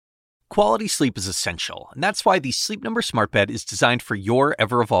Quality sleep is essential, and that's why the Sleep Number Smart Bed is designed for your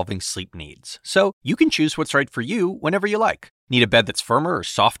ever-evolving sleep needs. So you can choose what's right for you whenever you like. Need a bed that's firmer or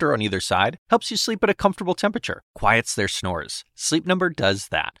softer on either side? Helps you sleep at a comfortable temperature, quiets their snores. Sleep Number does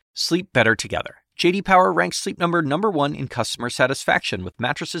that. Sleep better together. J.D. Power ranks Sleep Number #1 in customer satisfaction with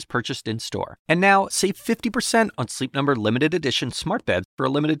mattresses purchased in-store. And now, save 50% on Sleep Number limited edition smart beds for a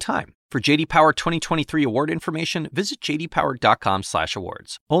limited time. For J.D. Power 2023 award information, visit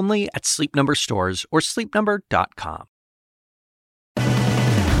jdpower.com/awards. Only at Sleep Number stores or sleepnumber.com.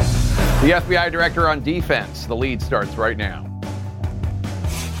 The FBI director on defense. The lead starts right now.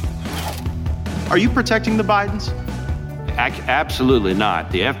 Are you protecting the Bidens? Absolutely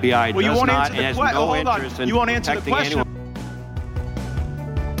not. The FBI does not and has no interest in you won't answer the question. anyone.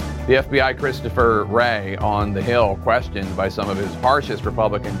 The FBI Christopher Wray on the Hill, questioned by some of his harshest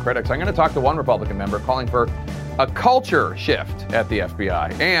Republican critics. I'm going to talk to one Republican member calling for a culture shift at the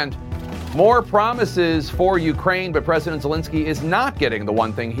FBI and more promises for Ukraine, but President Zelensky is not getting the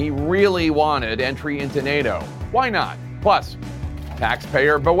one thing he really wanted, entry into NATO. Why not? Plus,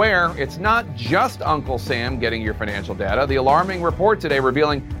 taxpayer beware. It's not just Uncle Sam getting your financial data. The alarming report today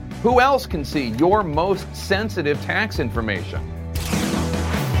revealing who else can see your most sensitive tax information.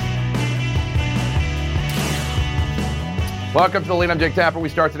 Welcome to the Lead. I'm Jake Tapper. We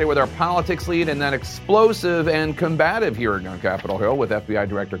start today with our politics lead and then explosive and combative hearing on Capitol Hill with FBI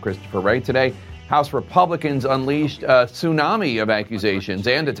Director Christopher Wray. Today, House Republicans unleashed a tsunami of accusations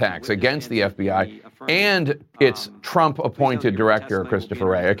and attacks against the FBI and its Trump-appointed director, Christopher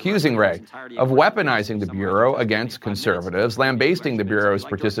Wray, accusing Wray of weaponizing the Bureau against conservatives, lambasting the Bureau's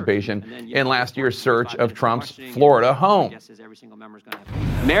participation in last year's search of Trump's Florida home.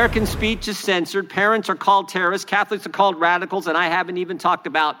 American speech is censored. Parents are called terrorists. Catholics are called radicals. And I haven't even talked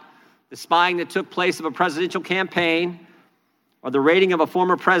about the spying that took place of a presidential campaign or the raiding of a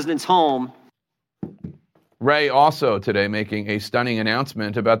former president's home. Wray also today making a stunning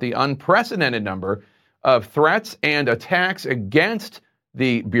announcement about the unprecedented number of threats and attacks against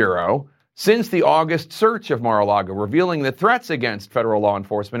the Bureau since the August search of Mar-a-Lago, revealing that threats against federal law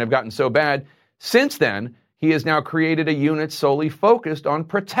enforcement have gotten so bad. Since then, he has now created a unit solely focused on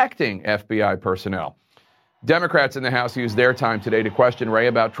protecting FBI personnel. Democrats in the House used their time today to question Wray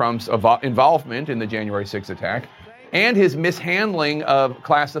about Trump's involvement in the January 6th attack and his mishandling of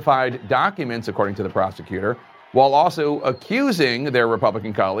classified documents, according to the prosecutor, while also accusing their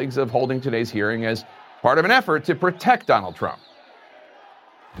Republican colleagues of holding today's hearing as part of an effort to protect Donald Trump.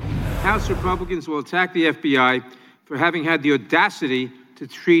 House Republicans will attack the FBI for having had the audacity to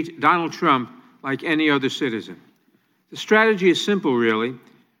treat Donald Trump like any other citizen. The strategy is simple, really.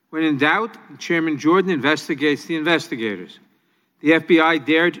 When in doubt, Chairman Jordan investigates the investigators. The FBI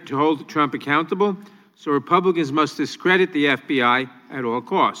dared to hold Trump accountable, so Republicans must discredit the FBI at all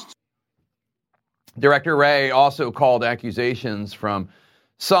costs. Director Wray also called accusations from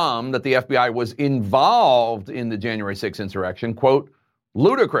some that the FBI was involved in the January 6th insurrection, quote,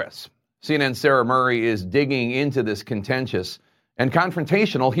 ludicrous. CNN's Sarah Murray is digging into this contentious and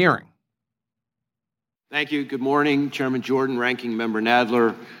confrontational hearing. Thank you. Good morning, Chairman Jordan, Ranking Member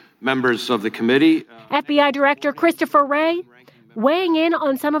Nadler, members of the committee. FBI Director Christopher Wray weighing in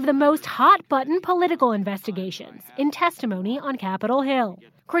on some of the most hot-button political investigations in testimony on Capitol Hill,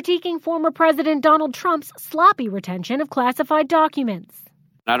 critiquing former President Donald Trump's sloppy retention of classified documents.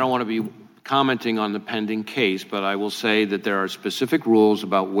 I don't want to be commenting on the pending case, but I will say that there are specific rules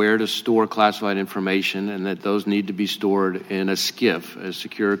about where to store classified information and that those need to be stored in a SCIF, a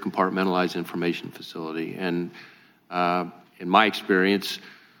secure compartmentalized information facility. And in my experience,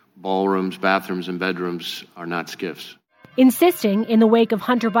 ballrooms, bathrooms, and bedrooms are not SCIFs. Insisting, in the wake of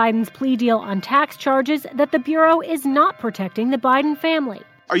Hunter Biden's plea deal on tax charges, that the Bureau is not protecting the Biden family.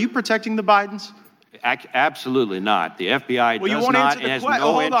 Are you protecting the Bidens? Absolutely not. The FBI does not and has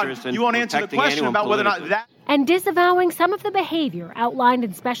no interest in you won't answer the question about whether or not that. And disavowing some of the behavior outlined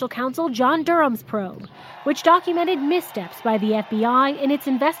in Special Counsel John Durham's probe, which documented missteps by the FBI in its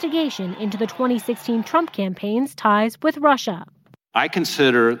investigation into the 2016 Trump campaign's ties with Russia. I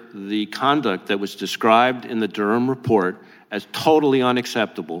consider the conduct that was described in the Durham report as totally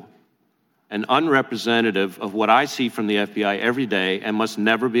unacceptable and unrepresentative of what I see from the FBI every day and must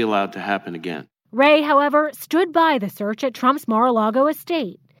never be allowed to happen again. Wray, however, stood by the search at Trump's Mar-a-Lago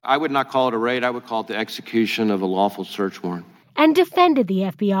estate. I would not call it a raid. I would call it the execution of a lawful search warrant. And defended the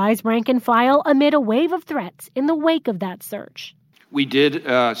FBI's rank and file amid a wave of threats in the wake of that search. We did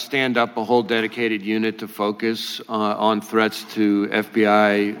stand up a whole dedicated unit to focus on threats to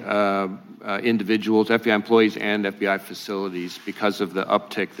FBI individuals, FBI employees, and FBI facilities because of the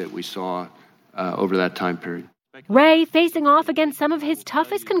uptick that we saw over that time period. Wray facing off against some of his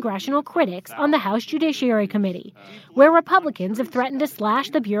toughest congressional critics on the House Judiciary Committee, where Republicans have threatened to slash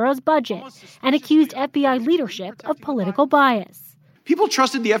the Bureau's budget and accused FBI leadership of political bias. People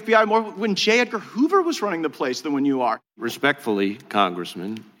trusted the FBI more when J. Edgar Hoover was running the place than when you are. Respectfully,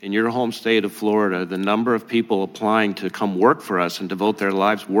 Congressman, in your home state of Florida, the number of people applying to come work for us and devote their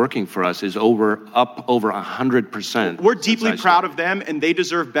lives working for us is up over 100%. We're deeply proud of them, and they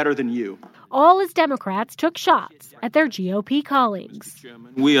deserve better than you. All as Democrats took shots at their GOP colleagues.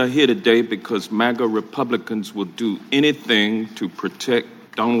 We are here today because MAGA Republicans will do anything to protect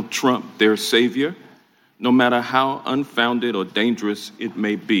Donald Trump, their savior, no matter how unfounded or dangerous it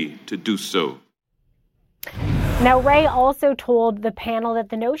may be to do so. Now, Wray also told the panel that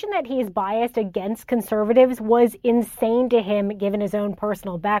the notion that he's biased against conservatives was insane to him, given his own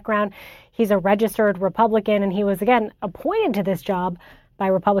personal background. He's a registered Republican, and he was, again, appointed to this job by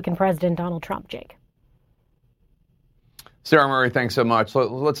Republican President Donald Trump. Jake. Sarah Murray, thanks so much.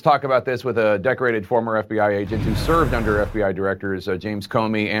 Let's talk about this with a decorated former FBI agent who served under FBI directors James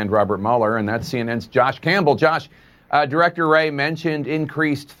Comey and Robert Mueller, and that's CNN's Josh Campbell. Josh, Director Wray mentioned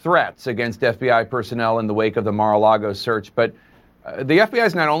increased threats against FBI personnel in the wake of the Mar-a-Lago search, but the FBI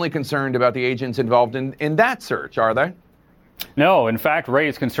is not only concerned about the agents involved in that search, are they? No, in fact, Wray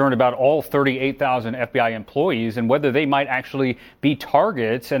is concerned about all 38,000 FBI employees and whether they might actually be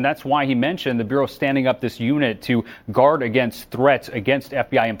targets. And that's why he mentioned the Bureau standing up this unit to guard against threats against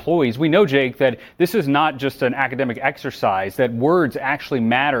FBI employees. We know, Jake, that this is not just an academic exercise, that words actually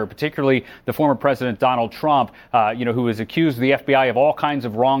matter, particularly the former President Donald Trump, who has accused the FBI of all kinds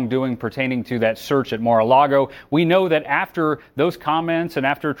of wrongdoing pertaining to that search at Mar-a-Lago. We know that after those comments and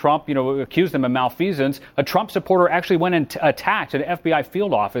after Trump, accused them of malfeasance, a Trump supporter actually went and attacked an FBI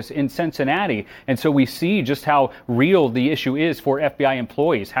field office in Cincinnati. And so we see just how real the issue is for FBI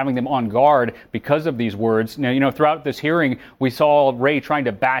employees, having them on guard because of these words. Now, throughout this hearing, we saw Wray trying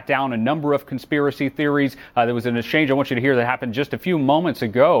to bat down a number of conspiracy theories. There was an exchange I want you to hear that happened just a few moments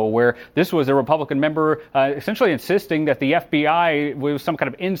ago where this was a Republican member essentially insisting that the FBI was some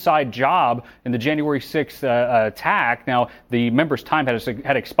kind of inside job in the January 6th attack. Now, the member's time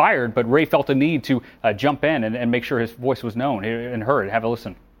had expired, but Wray felt a need to jump in and make sure his voice was known and heard. Have a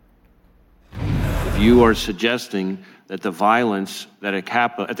listen. If you are suggesting that the violence at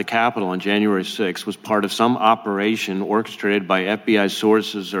the Capitol on January 6th was part of some operation orchestrated by FBI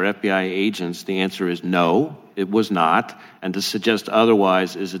sources or FBI agents, the answer is no, it was not. And to suggest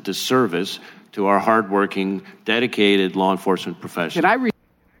otherwise is a disservice to our hardworking, dedicated law enforcement professionals.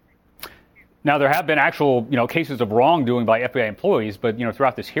 Now, there have been actual, cases of wrongdoing by FBI employees, but,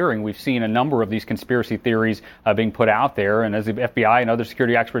 throughout this hearing, we've seen a number of these conspiracy theories being put out there. And as the FBI and other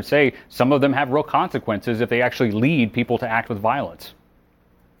security experts say, some of them have real consequences if they actually lead people to act with violence.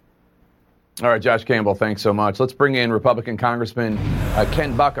 All right, Josh Campbell, thanks so much. Let's bring in Republican Congressman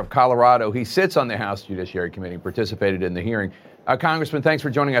Ken Buck of Colorado. He sits on the House Judiciary Committee, participated in the hearing. Congressman, thanks for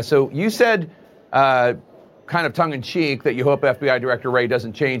joining us. So you said kind of tongue-in-cheek that you hope FBI Director Wray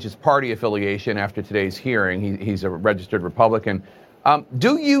doesn't change his party affiliation after today's hearing. He's a registered Republican.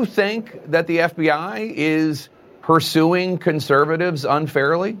 Do you think that the FBI is pursuing conservatives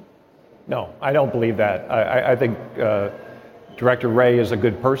unfairly? No, I don't believe that. I think Director Wray is a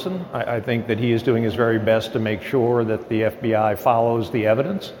good person. I think that he is doing his very best to make sure that the FBI follows the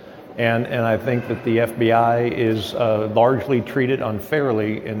evidence. And I think that the FBI is largely treated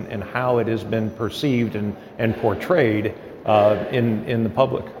unfairly in how it has been perceived and portrayed in the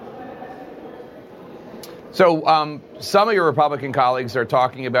public. So some of your Republican colleagues are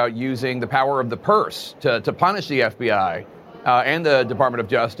talking about using the power of the purse to punish the FBI and the Department of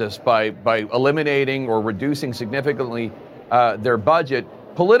Justice by eliminating or reducing significantly their budget.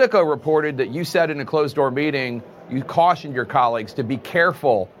 Politico reported that you said in a closed-door meeting you cautioned your colleagues to be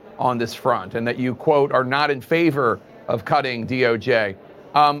careful on this front, and that you, quote, are not in favor of cutting DOJ.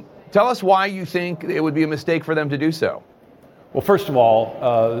 Tell us why you think it would be a mistake for them to do so. Well, first of all,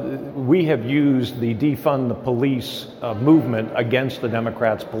 we have used the defund the police movement against the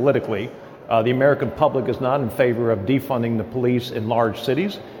Democrats politically. The American public is not in favor of defunding the police in large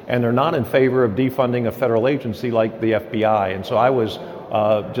cities, and they're not in favor of defunding a federal agency like the FBI. And so I was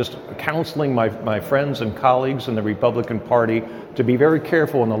just counseling my friends and colleagues in the Republican Party to be very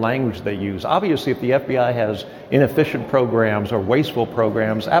careful in the language they use. Obviously, if the FBI has inefficient programs or wasteful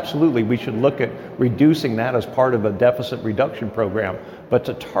programs, absolutely, we should look at reducing that as part of a deficit reduction program. But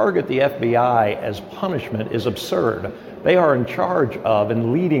to target the FBI as punishment is absurd. They are in charge of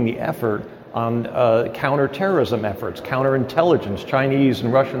and leading the effort on counterterrorism efforts, counterintelligence, Chinese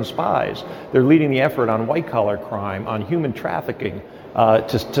and Russian spies. They're leading the effort on white-collar crime, on human trafficking.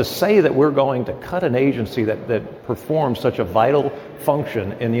 To say that we're going to cut an agency that performs such a vital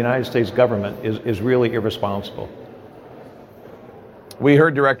function in the United States government is really irresponsible. We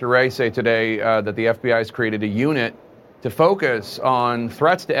heard Director Wray say today that the FBI has created a unit to focus on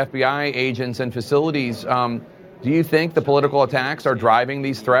threats to FBI agents and facilities. Do you think the political attacks are driving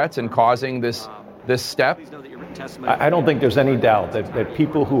these threats and causing this step? I don't think there's any doubt that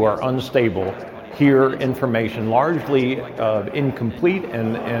people who are unstable hear information, largely incomplete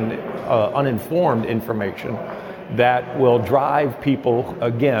and uninformed information, that will drive people,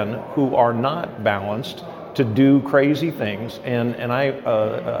 again, who are not balanced to do crazy things. And I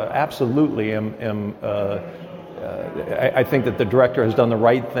absolutely I think that the director has done the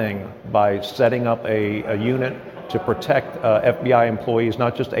right thing by setting up a unit to protect FBI employees,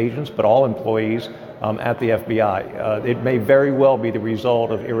 not just agents, but all employees at the FBI. It may very well be the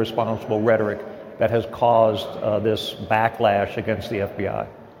result of irresponsible rhetoric that has caused this backlash against the FBI.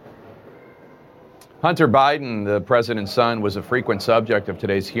 Hunter Biden, the president's son, was a frequent subject of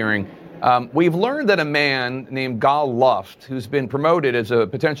today's hearing. We've learned that a man named Gal Luft, who's been promoted as a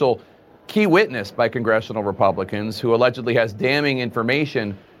potential key witness by congressional Republicans, who allegedly has damning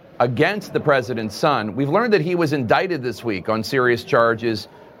information against the president's son, we've learned that he was indicted this week on serious charges,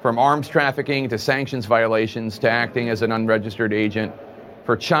 from arms trafficking to sanctions violations to acting as an unregistered agent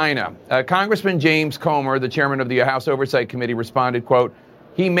for China. Congressman James Comer, the chairman of the House Oversight Committee, responded, quote,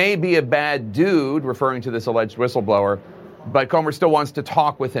 "He may be a bad dude," referring to this alleged whistleblower, but Comer still wants to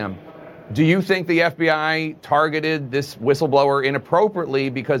talk with him. Do you think the FBI targeted this whistleblower inappropriately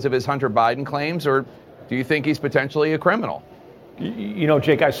because of his Hunter Biden claims, or do you think he's potentially a criminal? You know,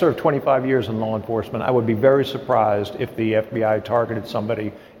 Jake, I served 25 years in law enforcement. I would be very surprised if the FBI targeted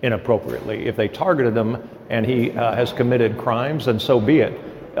somebody inappropriately. If they targeted him and he has committed crimes, then so be it.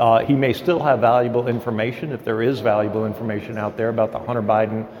 He may still have valuable information, if there is valuable information out there about the Hunter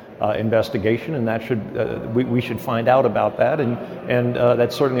Biden investigation, and that we should find out about that. And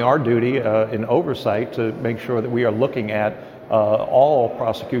that's certainly our duty in oversight to make sure that we are looking at all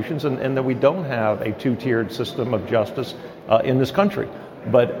prosecutions and that we don't have a two-tiered system of justice in this country.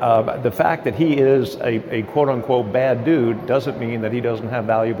 But the fact that he is a quote-unquote bad dude doesn't mean that he doesn't have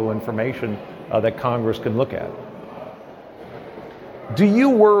valuable information that Congress can look at. Do you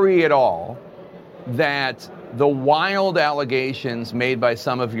worry at all that the wild allegations made by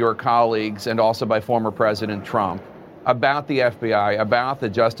some of your colleagues and also by former President Trump about the FBI, about the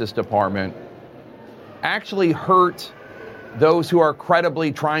Justice Department, actually hurt those who are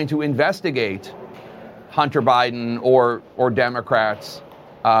credibly trying to investigate Hunter Biden or Democrats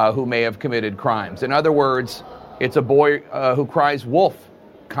who may have committed crimes? In other words, it's a boy who cries wolf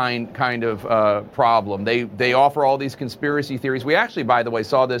kind of problem. They offer all these conspiracy theories. We actually, by the way,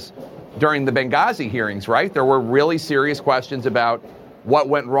 saw this during the Benghazi hearings, right? There were really serious questions about what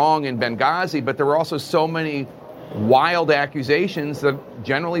went wrong in Benghazi, but there were also so many wild accusations that,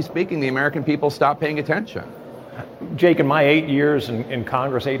 generally speaking, the American people stopped paying attention. Jake, in my 8 years in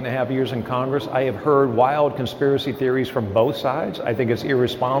Congress, 8.5 years in Congress, I have heard wild conspiracy theories from both sides. I think it's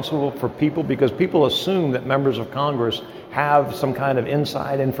irresponsible for people because people assume that members of Congress have some kind of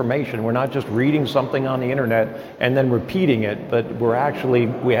inside information. We're not just reading something on the internet and then repeating it, but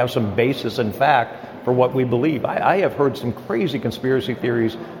we have some basis in fact for what we believe. I have heard some crazy conspiracy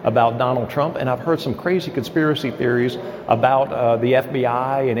theories about Donald Trump, and I've heard some crazy conspiracy theories about the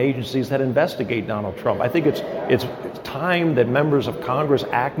FBI and agencies that investigate Donald Trump. I think it's time that members of Congress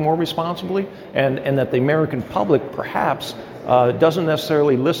act more responsibly, and that the American public perhaps doesn't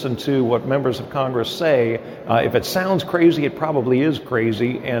necessarily listen to what members of Congress say. If it sounds crazy, it probably is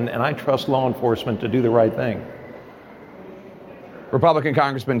crazy, and I trust law enforcement to do the right thing. Republican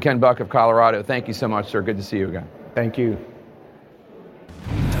Congressman Ken Buck of Colorado, thank you so much, sir. Good to see you again. Thank you.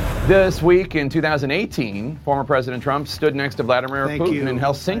 This week in 2018, former President Trump stood next to Vladimir Putin in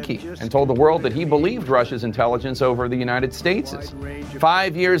Helsinki and told the world that he believed Russia's intelligence over the United States.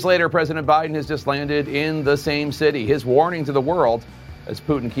 5 years later, President Biden has just landed in the same city. His warning to the world as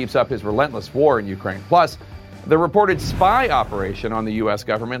Putin keeps up his relentless war in Ukraine. Plus, the reported spy operation on the U.S.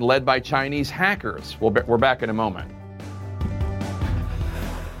 government led by Chinese hackers. We're back in a moment.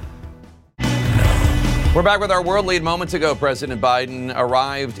 We're back with our world lead. Moments ago, President Biden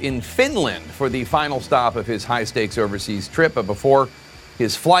arrived in Finland for the final stop of his high-stakes overseas trip. But before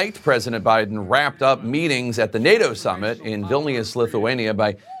his flight, President Biden wrapped up meetings at the NATO summit in Vilnius, Lithuania,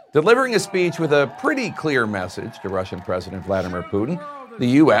 by delivering a speech with a pretty clear message to Russian President Vladimir Putin. The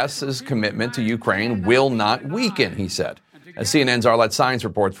U.S.'s commitment to Ukraine will not weaken, he said. As CNN's Arlette Saenz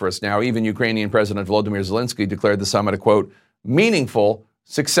reports for us now, even Ukrainian President Volodymyr Zelensky declared the summit a, quote, meaningful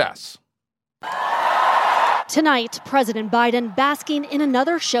success. Tonight, President Biden basking in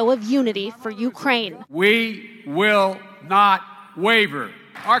another show of unity for Ukraine. We will not waver.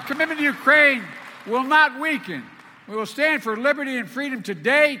 Our commitment to Ukraine will not weaken. We will stand for liberty and freedom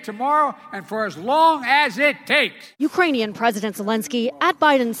today, tomorrow, and for as long as it takes. Ukrainian President Zelensky at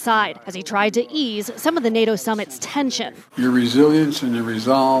Biden's side as he tried to ease some of the NATO summit's tension. Your resilience and your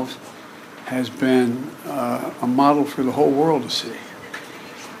resolve has been a model for the whole world to see.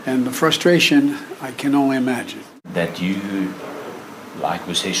 And the frustration, I can only imagine. That you, like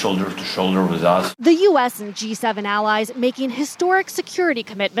we say, shoulder to shoulder with us. The U.S. and G7 allies making historic security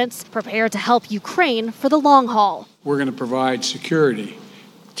commitments prepared to help Ukraine for the long haul. We're going to provide security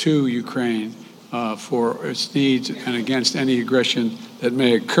to Ukraine for its needs and against any aggression that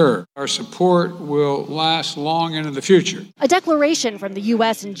may occur. Our support will last long into the future. A declaration from the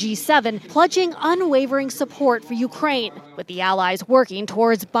U.S. and G7 pledging unwavering support for Ukraine, with the allies working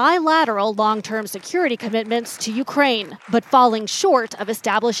towards bilateral long-term security commitments to Ukraine, but falling short of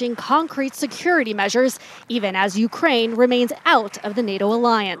establishing concrete security measures, even as Ukraine remains out of the NATO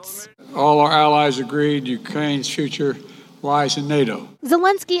alliance. All our allies agreed Ukraine's future lies in NATO.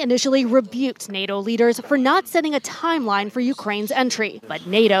 Zelensky initially rebuked NATO leaders for not setting a timeline for Ukraine's entry, but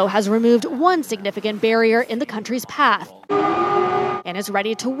NATO has removed one significant barrier in the country's path and is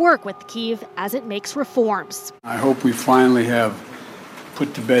ready to work with Kyiv as it makes reforms. I hope we finally have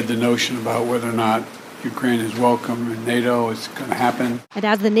put to bed the notion about whether or not Ukraine is welcome in NATO. It's going to happen. And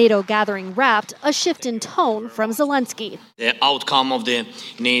as the NATO gathering wrapped, a shift in tone from Zelensky. The outcome of the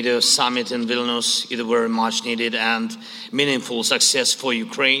NATO summit in Vilnius is very much needed and meaningful success for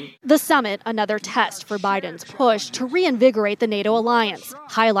Ukraine. The summit, another test for Biden's push to reinvigorate the NATO alliance,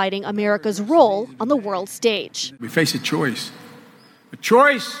 highlighting America's role on the world stage. We face a choice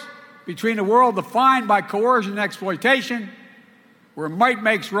between a world defined by coercion and exploitation, where might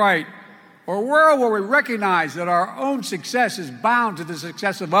makes right, or a world where we recognize that our own success is bound to the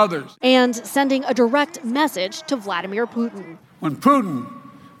success of others. And sending a direct message to Vladimir Putin. When Putin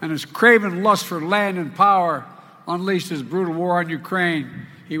and his craven lust for land and power unleashed his brutal war on Ukraine,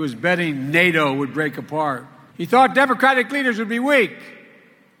 he was betting NATO would break apart. He thought democratic leaders would be weak,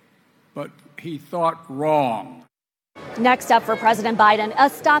 but he thought wrong. Next up for President Biden, a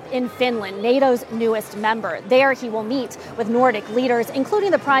stop in Finland, NATO's newest member. There he will meet with Nordic leaders,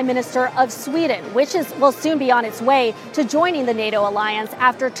 including the Prime Minister of Sweden, which will soon be on its way to joining the NATO alliance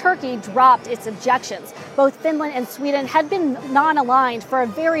after Turkey dropped its objections. Both Finland and Sweden had been non-aligned for a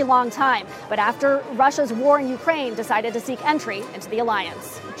very long time, but after Russia's war in Ukraine, decided to seek entry into the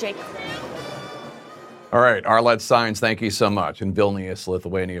alliance. Jake. All right, Arlette Saenz, thank you so much. In Vilnius,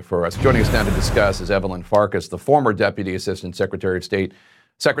 Lithuania for us. Joining us now to discuss is Evelyn Farkas, the former Deputy Assistant Secretary of State,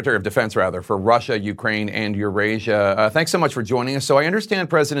 Secretary of Defense, rather, for Russia, Ukraine, and Eurasia. Thanks so much for joining us. So I understand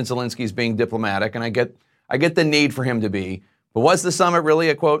President Zelensky is being diplomatic, and I get the need for him to be. But was the summit really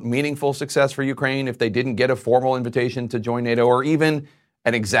a, quote, meaningful success for Ukraine if they didn't get a formal invitation to join NATO or even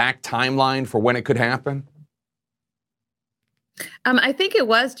an exact timeline for when it could happen? I think it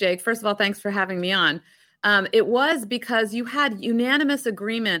was, Jake. First of all, thanks for having me on. It was because you had unanimous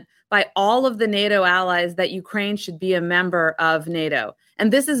agreement by all of the NATO allies that Ukraine should be a member of NATO.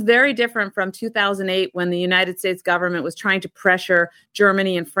 And this is very different from 2008 when the United States government was trying to pressure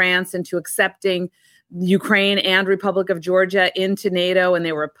Germany and France into accepting Ukraine and Republic of Georgia into NATO, and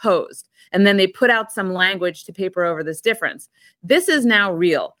they were opposed. And then they put out some language to paper over this difference. This is now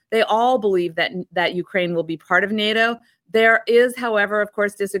real. They all believe that Ukraine will be part of NATO. There is, however, of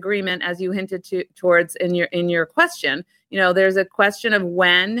course, disagreement, as you hinted towards in your question. You know, there's a question of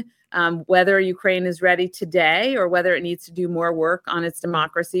when, whether Ukraine is ready today or whether it needs to do more work on its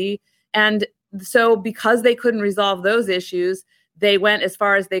democracy. And so because they couldn't resolve those issues, they went as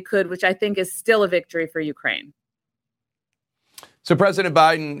far as they could, which I think is still a victory for Ukraine. So President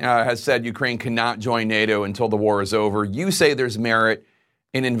Biden has said Ukraine cannot join NATO until the war is over. You say there's merit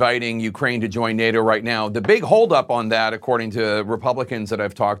in inviting Ukraine to join NATO right now. The big holdup on that, according to Republicans that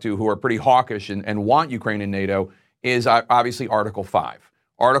I've talked to who are pretty hawkish and want Ukraine in NATO, is obviously Article 5.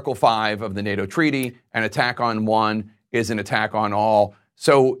 Article 5 of the NATO treaty, an attack on one is an attack on all.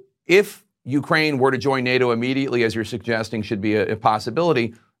 So if Ukraine were to join NATO immediately, as you're suggesting should be a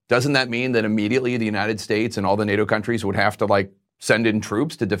possibility, doesn't that mean that immediately the United States and all the NATO countries would have to send in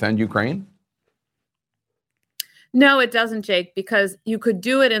troops to defend Ukraine? No, it doesn't, Jake, because you could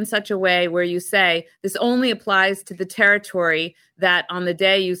do it in such a way where you say this only applies to the territory that on the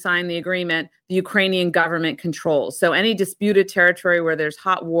day you sign the agreement, the Ukrainian government controls. So any disputed territory where there's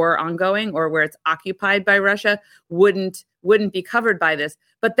hot war ongoing or where it's occupied by Russia wouldn't be covered by this.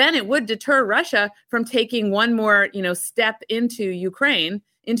 But then it would deter Russia from taking one more, step into Ukraine,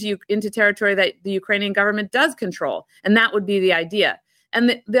 into territory that the Ukrainian government does control. And that would be the idea.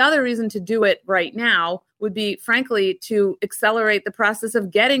 And the other reason to do it right now would be, frankly, to accelerate the process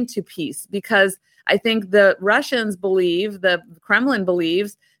of getting to peace, because I think the Russians believe, the Kremlin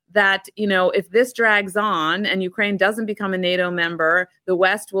believes that, if this drags on and Ukraine doesn't become a NATO member, the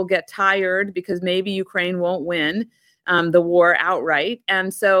West will get tired because maybe Ukraine won't win the war outright.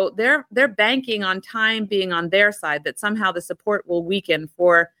 And so they're banking on time being on their side, that somehow the support will weaken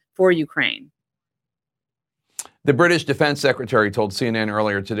for Ukraine. The British Defense Secretary told CNN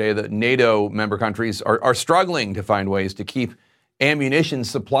earlier today that NATO member countries are struggling to find ways to keep ammunition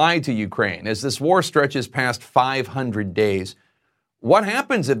supplied to Ukraine as this war stretches past 500 days. What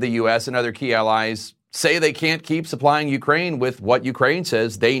happens if the U.S. and other key allies say they can't keep supplying Ukraine with what Ukraine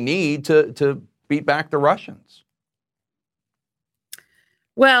says they need to beat back the Russians?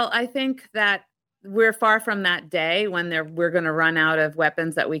 Well, I think that we're far from that day when we're going to run out of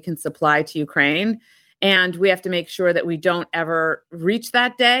weapons that we can supply to Ukraine. And we have to make sure that we don't ever reach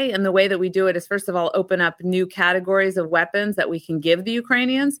that day. And the way that we do it is, first of all, open up new categories of weapons that we can give the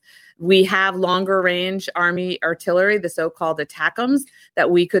Ukrainians. We have longer range army artillery, the so-called ATACMS, that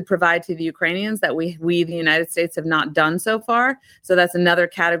we could provide to the Ukrainians that we, the United States, have not done so far. So that's another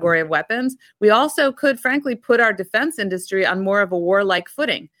category of weapons. We also could, frankly, put our defense industry on more of a warlike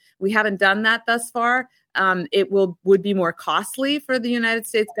footing. We haven't done that thus far. It would be more costly for the United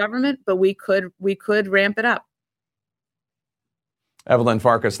States government, but we could ramp it up. Evelyn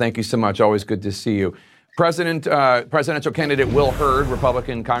Farkas, thank you so much. Always good to see you. Presidential candidate Will Hurd,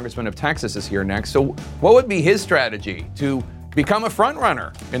 Republican Congressman of Texas, is here next. So what would be his strategy to become a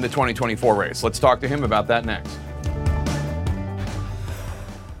frontrunner in the 2024 race? Let's talk to him about that next.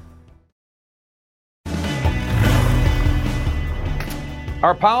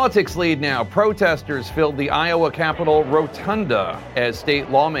 Our politics lead now. Protesters filled the Iowa Capitol Rotunda as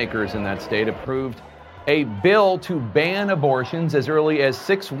state lawmakers in that state approved a bill to ban abortions as early as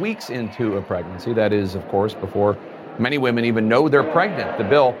 6 weeks into a pregnancy. That is, of course, before many women even know they're pregnant. The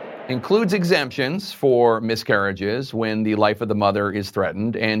bill includes exemptions for miscarriages when the life of the mother is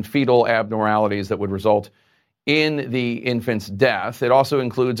threatened and fetal abnormalities that would result in the infant's death. It also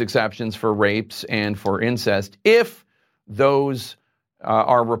includes exceptions for rapes and for incest if those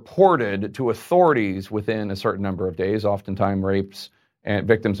are reported to authorities within a certain number of days. Oftentimes, rapes and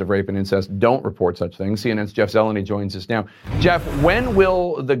victims of rape and incest don't report such things. CNN's Jeff Zeleny joins us now. Jeff, when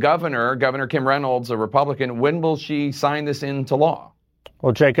will the Governor Kim Reynolds, a Republican, when will she sign this into law?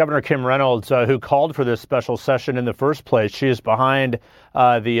 Well, Jake, Governor Kim Reynolds, who called for this special session in the first place, she is behind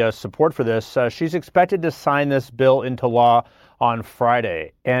the support for this. She's expected to sign this bill into law on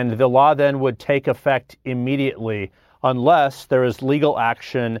Friday, and the law then would take effect immediately unless there is legal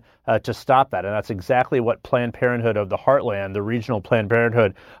action to stop that. And that's exactly what Planned Parenthood of the Heartland, the regional Planned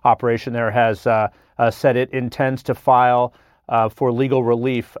Parenthood operation there, has said it intends to file for legal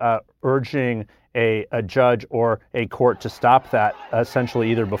relief, urging a judge or a court to stop that,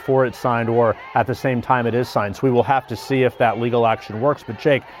 essentially either before it's signed or at the same time it is signed. So we will have to see if that legal action works. But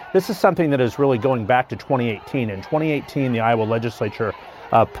Jake, this is something that is really going back to 2018. In 2018, the Iowa legislature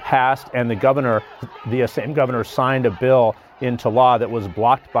passed, and the same governor signed a bill into law that was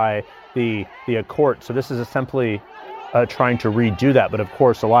blocked by the court. So this is simply trying to redo that. But of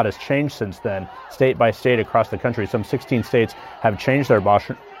course, a lot has changed since then, state by state across the country. Some 16 states have changed their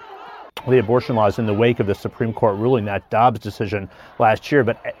abortion laws in the wake of the Supreme Court ruling, that Dobbs decision last year.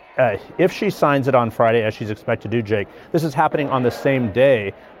 But if she signs it on Friday, as she's expected to do, Jake, this is happening on the same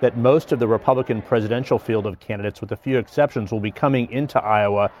day that most of the Republican presidential field of candidates, with a few exceptions, will be coming into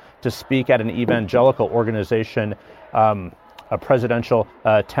Iowa to speak at an evangelical organization, a presidential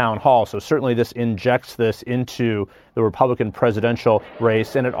town hall. So certainly this injects this into the Republican presidential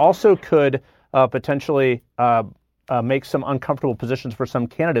race, and it also could potentially make some uncomfortable positions for some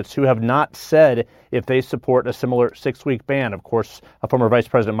candidates who have not said if they support a similar 6-week ban. Of course, former Vice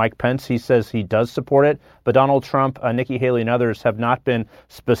President Mike Pence, he says he does support it, but Donald Trump, Nikki Haley, and others have not been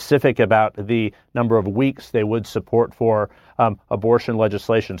specific about the number of weeks they would support for abortion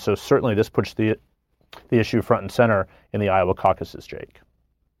legislation. So certainly this puts the issue front and center in the Iowa caucuses, Jake.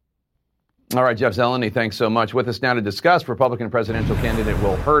 All right, Jeff Zeleny, thanks so much. With us now to discuss Republican presidential candidate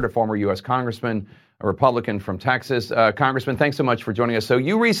Will Hurd, a former U.S. Congressman, a Republican from Texas. Congressman, thanks so much for joining us. So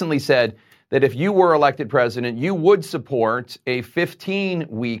you recently said that if you were elected president, you would support a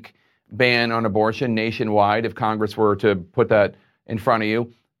 15-week ban on abortion nationwide if Congress were to put that in front of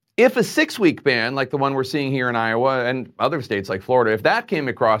you. If a 6-week ban, like the one we're seeing here in Iowa and other states like Florida, if that came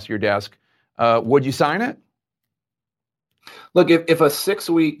across your desk, would you sign it? Look, if a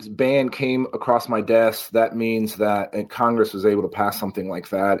 6-week ban came across my desk, that means that Congress was able to pass something like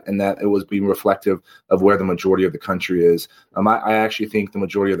that and that it was being reflective of where the majority of the country is. I actually think the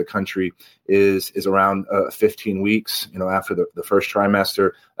majority of the country is around 15 weeks, after the first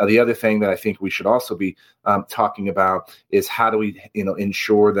trimester. The other thing that I think we should also be talking about is how do we,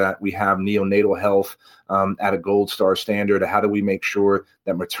 ensure that we have neonatal health at a gold star standard? How do we make sure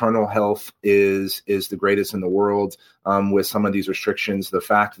that maternal health is the greatest in the world with some of these restrictions? The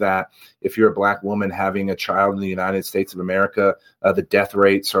fact that if you're a Black woman having a child in the United States of America, the death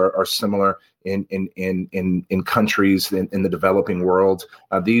rates are similar in countries in the developing world.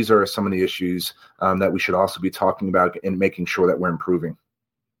 These are some of the issues that we should also be talking about and making sure that we're improving.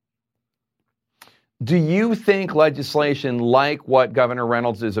 Do you think legislation like what Governor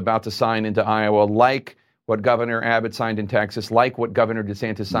Reynolds is about to sign into Iowa, like what Governor Abbott signed in Texas, like what Governor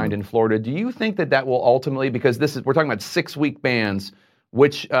DeSantis signed in Florida, do you think that will ultimately, because we're talking about 6-week bans,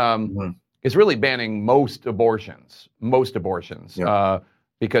 which is really banning most abortions,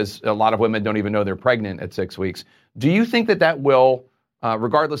 because a lot of women don't even know they're pregnant at 6 weeks. Do you think that will,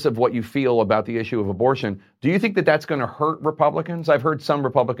 regardless of what you feel about the issue of abortion, do you think that that's going to hurt Republicans? I've heard some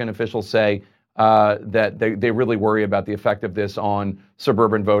Republican officials say that they really worry about the effect of this on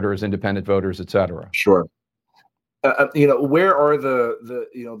suburban voters, independent voters, et cetera. Sure. Where are the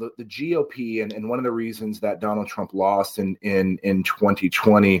GOP, and one of the reasons that Donald Trump lost in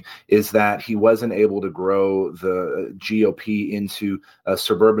 2020 is that he wasn't able to grow the GOP into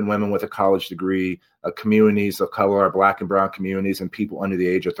suburban women with a college degree, communities of color, Black and brown communities, and people under the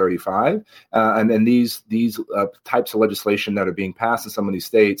age of 35. And these types of legislation that are being passed in some of these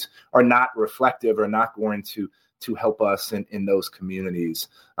states are not reflective, or not going to help us in those communities.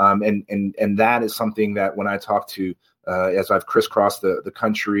 And that is something that when I talk to, as I've crisscrossed the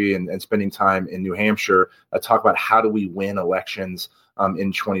country and spending time in New Hampshire, I talk about how do we win elections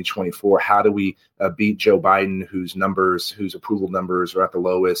in 2024? How do we beat Joe Biden, whose approval numbers are at the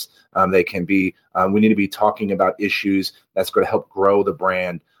lowest they can be? We need to be talking about issues that's going to help grow the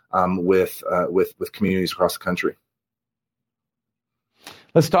brand with communities across the country.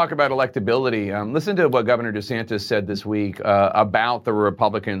 Let's talk about electability. Listen to what Governor DeSantis said this week about the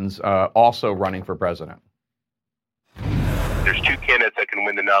Republicans also running for president. There's two candidates that can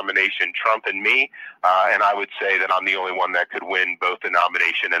win the nomination, Trump and me, and I would say that I'm the only one that could win both the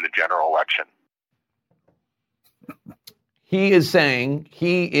nomination and the general election. He is saying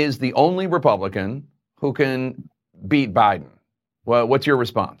he is the only Republican who can beat Biden. Well, what's your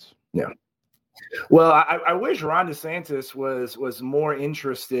response? Yeah. Well, I wish Ron DeSantis was more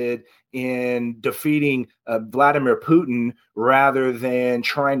interested in defeating Vladimir Putin rather than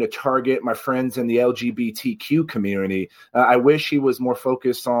trying to target my friends in the LGBTQ community. I wish he was more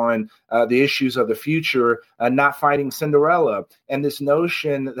focused on the issues of the future, not fighting Cinderella. And this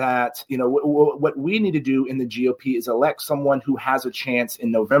notion that, what we need to do in the GOP is elect someone who has a chance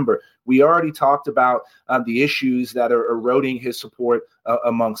in November. We already talked about the issues that are eroding his support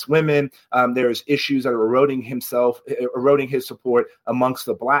amongst women. There's issues that are eroding his support amongst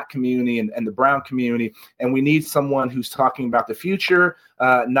the Black community and the brown community. And we need someone who's talking about the future,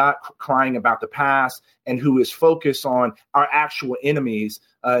 not crying about the past, and who is focused on our actual enemies,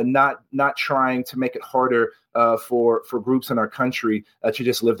 not trying to make it harder for groups in our country to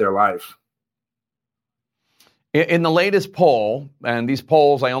just live their life. In the latest poll, and these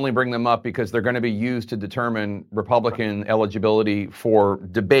polls, I only bring them up because they're going to be used to determine Republican eligibility for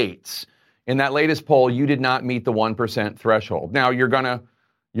debates. In that latest poll, you did not meet the 1% threshold. Now, you're going to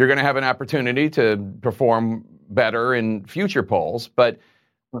have an opportunity to perform better in future polls, but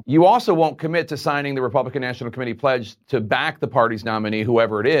you also won't commit to signing the Republican National Committee pledge to back the party's nominee,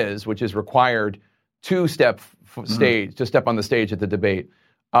 whoever it is, which is required to step on the stage at the debate.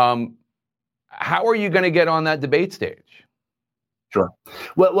 How are you going to get on that debate stage? Sure.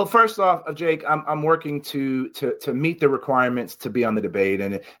 Well, first off, Jake, I'm working to meet the requirements to be on the debate,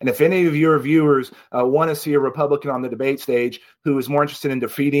 and if any of your viewers want to see a Republican on the debate stage who is more interested in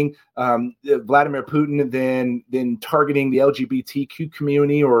defeating Vladimir Putin than targeting the LGBTQ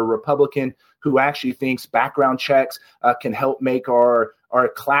community, or a Republican who actually thinks background checks can help make our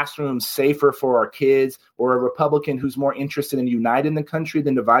classrooms safer for our kids, or a Republican who's more interested in uniting the country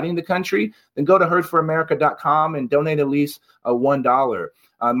than dividing the country, then go to herdforamerica.com and donate at least $1.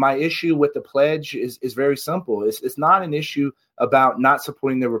 My issue with the pledge is very simple. It's not an issue about not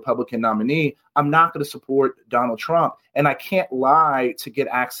supporting the Republican nominee. I'm not going to support Donald Trump, and I can't lie to get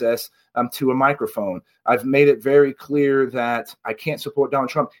access to a microphone. I've made it very clear that I can't support Donald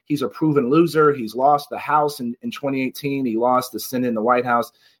Trump. He's a proven loser. He's lost the House in 2018. He lost the Senate and the White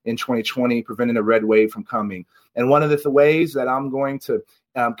House in 2020, preventing a red wave from coming. And one of the ways that I'm going to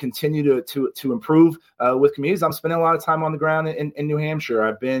continue to improve with communities, I'm spending a lot of time on the ground in New Hampshire.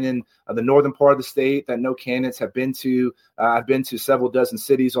 I've been in the northern part of the state that no candidates have been to. I've been to several dozen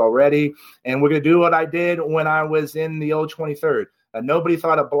cities already. And we're going to do what I did when I was in the old 23rd. Nobody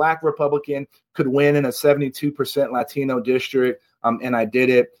thought a black Republican could win in a 72% Latino district, and I did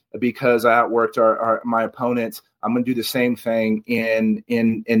it because I outworked my opponents. I'm going to do the same thing in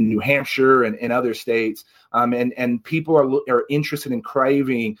New Hampshire and in other states. And people are interested in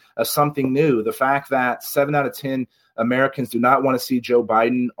craving something new. The fact that 7 out of 10 Americans do not want to see Joe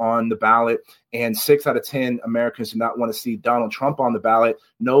Biden on the ballot, and 6 out of 10 Americans do not want to see Donald Trump on the ballot.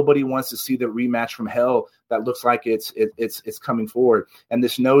 Nobody wants to see the rematch from hell that looks like it's coming forward. And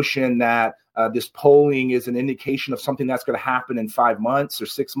this notion that this polling is an indication of something that's going to happen in 5 months or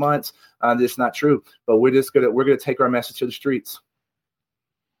 6 months, that's not true. But we're going to take our message to the streets.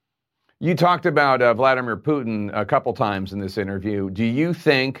 You talked about Vladimir Putin a couple times in this interview. Do you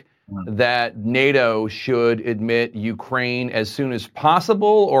think that NATO should admit Ukraine as soon as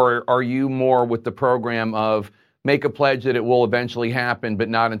possible, or are you more with the program of make a pledge that it will eventually happen, but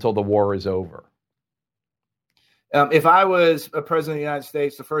not until the war is over? If I was a president of the United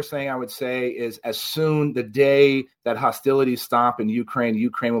States, the first thing I would say is as soon the day that hostilities stop in Ukraine,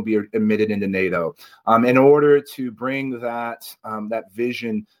 Ukraine will be admitted into NATO. In order to bring that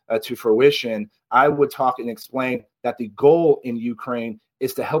vision to fruition, I would talk and explain that the goal in Ukraine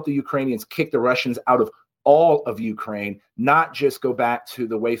is to help the Ukrainians kick the Russians out of all of Ukraine, not just go back to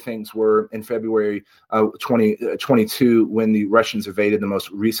the way things were in February 2022 when the Russians invaded the most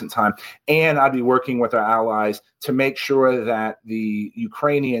recent time. And I'd be working with our allies to make sure that the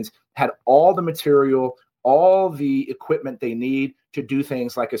Ukrainians had all the material, all the equipment they need to do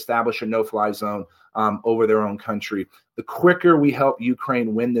things like establish a no-fly zone over their own country. The quicker we help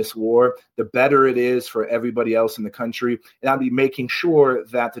Ukraine win this war, the better it is for everybody else in the country. And I'll be making sure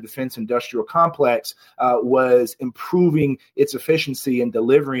that the defense industrial complex was improving its efficiency and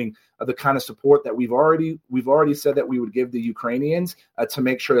delivering the kind of support that we've already said that we would give the Ukrainians to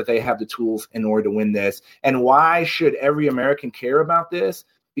make sure that they have the tools in order to win this. And why should every American care about this?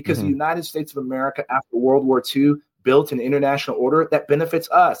 Because the United States of America, after World War II, built an international order that benefits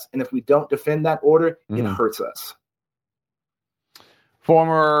us. And if we don't defend that order, it hurts us.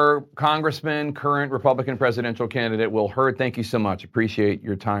 Former Congressman, current Republican presidential candidate Will Hurd, thank you so much. Appreciate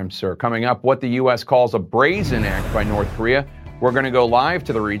your time, sir. Coming up, what the U.S. calls a brazen act by North Korea. We're going to go live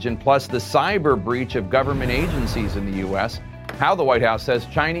to the region, plus the cyber breach of government agencies in the U.S., how the White House says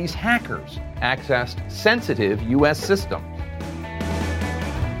Chinese hackers accessed sensitive U.S. systems.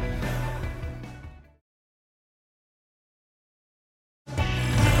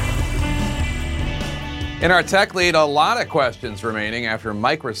 In our tech lead, a lot of questions remaining after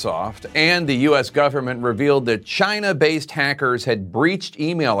Microsoft and the U.S. government revealed that China-based hackers had breached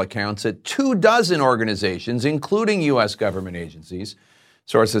email accounts at 24 organizations, including U.S. government agencies.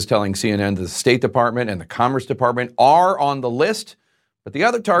 Sources telling CNN that the State Department and the Commerce Department are on the list, but the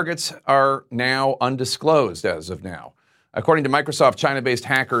other targets are now undisclosed as of now. According to Microsoft, China-based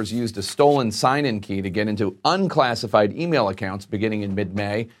hackers used a stolen sign-in key to get into unclassified email accounts beginning in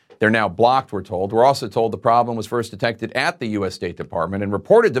mid-May. They're now blocked, we're told. We're also told the problem was first detected at the U.S. State Department and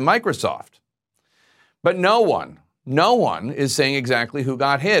reported to Microsoft. But no one is saying exactly who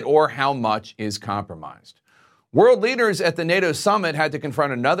got hit or how much is compromised. World leaders at the NATO summit had to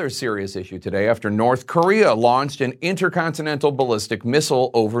confront another serious issue today after North Korea launched an intercontinental ballistic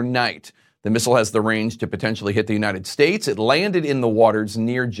missile overnight. The missile has the range to potentially hit the United States. It landed in the waters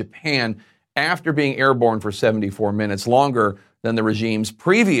near Japan after being airborne for 74 minutes, longer than the regime's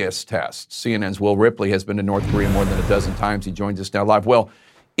previous tests. CNN's Will Ripley has been to North Korea more than a dozen times. He joins us now live. Will,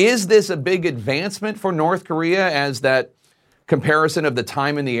 is this a big advancement for North Korea, as that comparison of the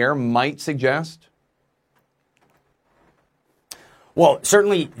time in the air might suggest? Well,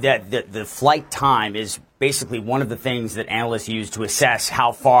 certainly the flight time is basically one of the things that analysts use to assess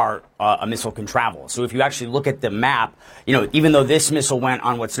how far a missile can travel. So if you actually look at the map, even though this missile went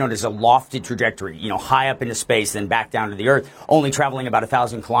on what's known as a lofted trajectory, high up into space, then back down to the Earth, only traveling about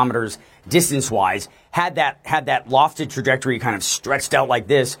 1,000 kilometers distance-wise, had that lofted trajectory kind of stretched out like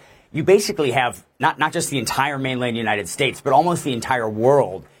this, you basically have not just the entire mainland United States, but almost the entire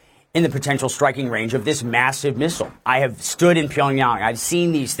world in the potential striking range of this massive missile. I have stood in Pyongyang. I've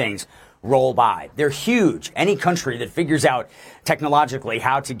seen these things roll by. They're huge. Any country that figures out technologically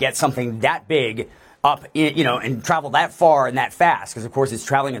how to get something that big up, and travel that far and that fast, because of course it's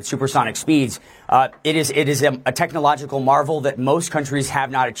traveling at supersonic speeds. It is a technological marvel that most countries have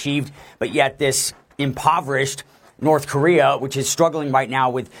not achieved, but yet this impoverished North Korea, which is struggling right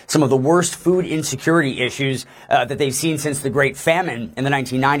now with some of the worst food insecurity issues that they've seen since the Great Famine in the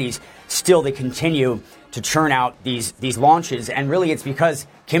 1990s, still they continue to churn out these launches. And really it's because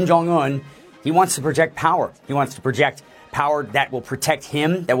Kim Jong-un, he wants to project power. He wants to project power that will protect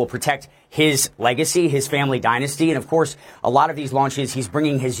him, that will protect his legacy, his family dynasty. And of course, a lot of these launches, he's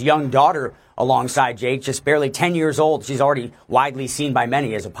bringing his young daughter alongside, Jake, just barely 10 years old. She's already widely seen by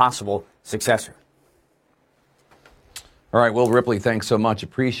many as a possible successor. All right, Will Ripley, thanks so much.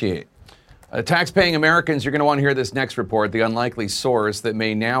 Appreciate it. Tax-paying Americans, you're going to want to hear this next report, the unlikely source that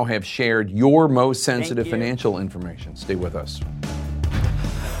may now have shared your most sensitive financial information. Stay with us.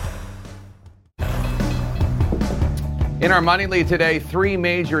 In our Money Lead today, 3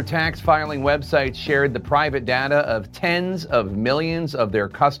 major tax filing websites shared the private data of tens of millions of their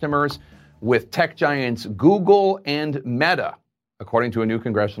customers with tech giants Google and Meta, according to a new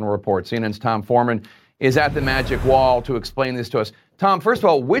congressional report. CNN's Tom Foreman is at the magic wall to explain this to us. Tom, first of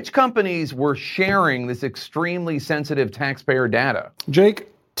all, which companies were sharing this extremely sensitive taxpayer data? Jake,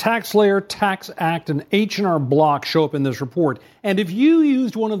 TaxSlayer, TaxAct, and H&R Block show up in this report. And if you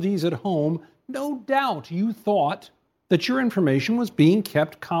used one of these at home, no doubt you thought that your information was being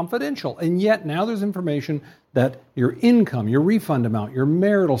kept confidential. And yet now there's information that your income, your refund amount, your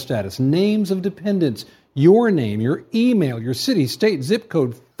marital status, names of dependents, your name, your email, your city, state, zip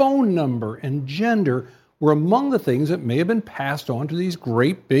code, phone number, and gender were among the things that may have been passed on to these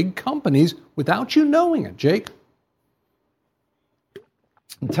great big companies without you knowing it, Jake.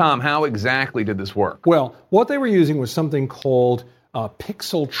 Tom, how exactly did this work? Well, what they were using was something called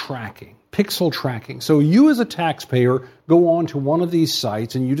pixel tracking. Pixel tracking. So you as a taxpayer go on to one of these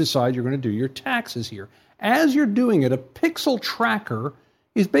sites and you decide you're going to do your taxes here. As you're doing it, a pixel tracker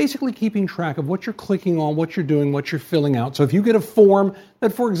is basically keeping track of what you're clicking on, what you're doing, what you're filling out. So if you get a form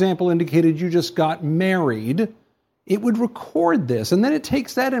that, for example, indicated you just got married, it would record this. And then it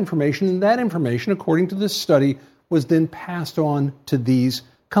takes that information, and that information, according to this study, was then passed on to these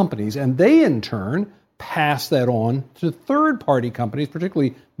companies. And they, in turn, pass that on to third-party companies,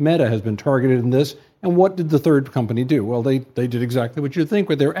 particularly Meta has been targeted in this. And what did the third company do? Well, they did exactly what you'd think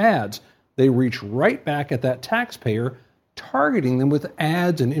with their ads. They reach right back at that taxpayer, targeting them with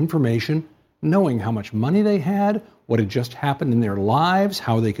ads and information, knowing how much money they had, what had just happened in their lives,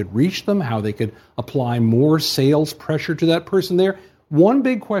 how they could reach them, how they could apply more sales pressure to that person there. One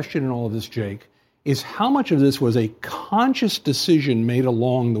big question in all of this, Jake, is how much of this was a conscious decision made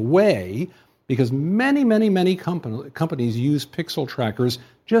along the way, because many companies use pixel trackers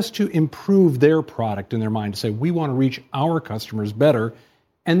just to improve their product in their mind, to say, we want to reach our customers better.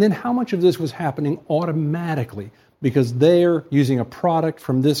 And then how much of this was happening automatically because they're using a product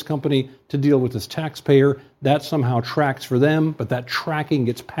from this company to deal with this taxpayer. That somehow tracks for them, but that tracking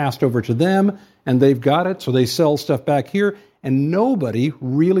gets passed over to them, and they've got it, so they sell stuff back here, and nobody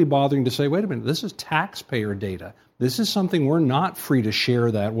really bothering to say, wait a minute, this is taxpayer data. This is something we're not free to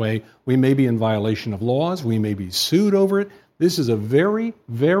share that way. We may be in violation of laws. We may be sued over it. This is a very,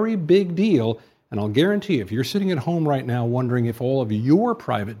 very big deal. And I'll guarantee you, if you're sitting at home right now wondering if all of your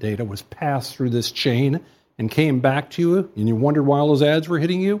private data was passed through this chain and came back to you, and you wondered why all those ads were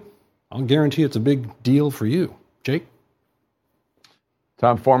hitting you, I'll guarantee it's a big deal for you. Jake?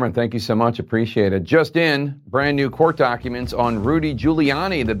 Tom Foreman, thank you so much. Appreciate it. Just in, brand new court documents on Rudy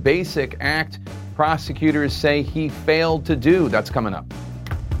Giuliani, the basic act prosecutors say he failed to do. That's coming up.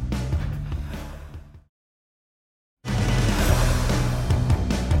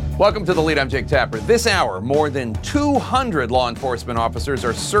 Welcome to The Lead. I'm Jake Tapper. This hour, more than 200 law enforcement officers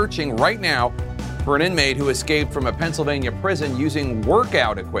are searching right now for an inmate who escaped from a Pennsylvania prison using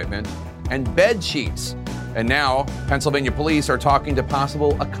workout equipment and bed sheets. And now, Pennsylvania police are talking to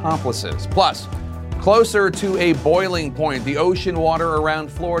possible accomplices. Plus, closer to a boiling point, the ocean water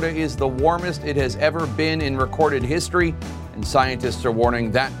around Florida is the warmest it has ever been in recorded history, and scientists are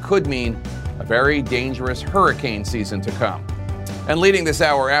warning that could mean a very dangerous hurricane season to come. And leading this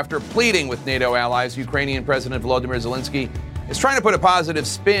hour, after pleading with NATO allies, Ukrainian President Volodymyr Zelensky is trying to put a positive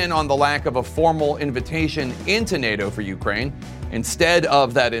spin on the lack of a formal invitation into NATO for Ukraine. Instead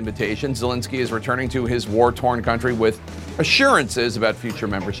of that invitation, Zelensky is returning to his war-torn country with assurances about future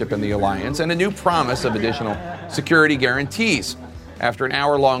membership in the alliance and a new promise of additional security guarantees. After an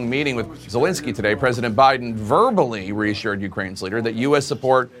hour-long meeting with Zelensky today, President Biden verbally reassured Ukraine's leader that U.S.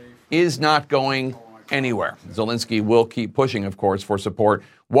 support is not going anywhere. Zelensky will keep pushing, of course, for support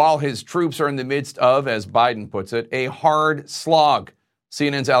while his troops are in the midst of, as Biden puts it, a hard slog.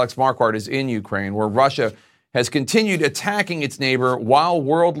 CNN's Alex Marquardt is in Ukraine, where Russia has continued attacking its neighbor while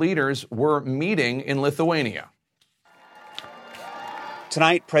world leaders were meeting in Lithuania.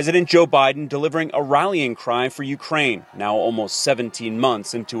 Tonight, President Joe Biden delivering a rallying cry for Ukraine, now almost 17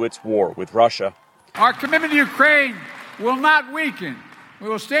 months into its war with Russia. Our commitment to Ukraine will not weaken. We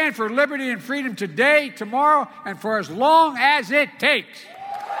will stand for liberty and freedom today, tomorrow, and for as long as it takes.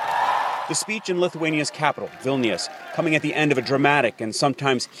 The speech in Lithuania's capital, Vilnius, coming at the end of a dramatic and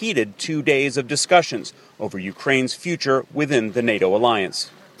sometimes heated 2 days of discussions over Ukraine's future within the NATO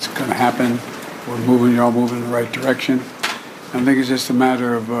alliance. It's going to happen. You're all moving in the right direction. I think it's just a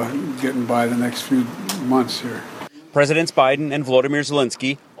matter of getting by the next few months here. Presidents Biden and Volodymyr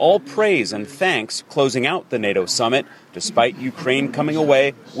Zelensky all praise and thanks closing out the NATO summit, despite Ukraine coming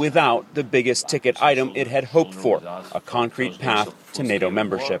away without the biggest ticket item it had hoped for, a concrete path to NATO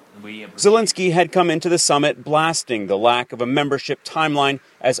membership. Zelensky had come into the summit blasting the lack of a membership timeline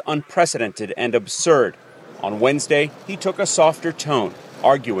as unprecedented and absurd. On Wednesday, he took a softer tone,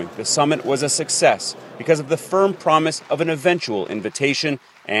 arguing the summit was a success because of the firm promise of an eventual invitation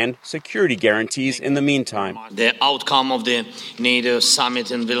and security guarantees in the meantime. The outcome of the NATO summit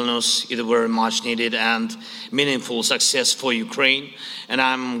in Vilnius is very much needed and meaningful success for Ukraine. And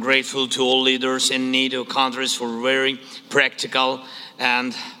I'm grateful to all leaders in NATO countries for very practical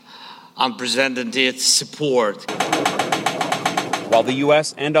and unprecedented support. While the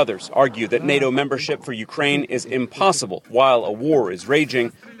U.S. and others argue that NATO membership for Ukraine is impossible while a war is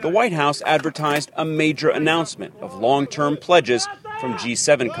raging, the White House advertised a major announcement of long-term pledges from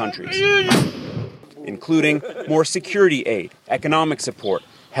G7 countries, including more security aid, economic support,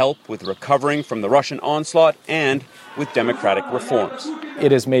 help with recovering from the Russian onslaught, and with democratic reforms.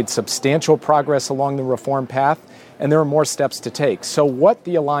 It has made substantial progress along the reform path, and there are more steps to take. So what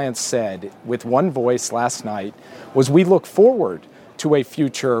the alliance said with one voice last night was we look forward to a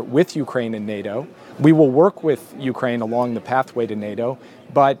future with Ukraine and NATO. We will work with Ukraine along the pathway to NATO,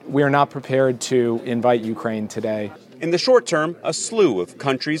 but we are not prepared to invite Ukraine today. In the short term, a slew of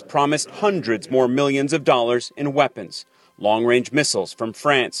countries promised hundreds more millions of dollars in weapons. Long-range missiles from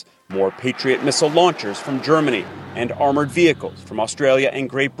France, more Patriot missile launchers from Germany, and armored vehicles from Australia and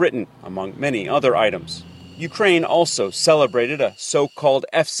Great Britain, among many other items. Ukraine also celebrated a so-called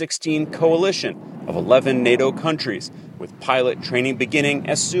F-16 coalition of 11 NATO countries, with pilot training beginning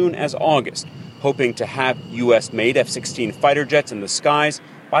as soon as August, hoping to have U.S.-made F-16 fighter jets in the skies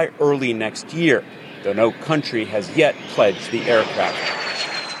by early next year, though no country has yet pledged the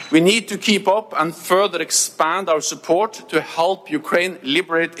aircraft. We need to keep up and further expand our support to help Ukraine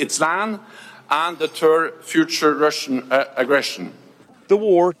liberate its land and deter future Russian aggression. The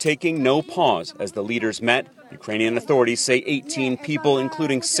war taking no pause as the leaders met. Ukrainian authorities say 18 people,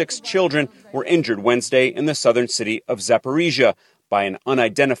 including 6 children, were injured Wednesday in the southern city of Zaporizhia by an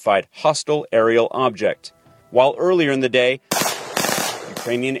unidentified hostile aerial object. While earlier in the day,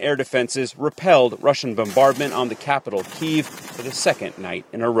 Ukrainian air defenses repelled Russian bombardment on the capital, Kyiv, for the second night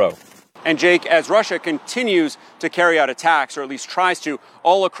in a row. And Jake, as Russia continues to carry out attacks, or at least tries to,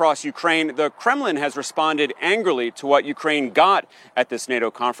 all across Ukraine, the Kremlin has responded angrily to what Ukraine got at this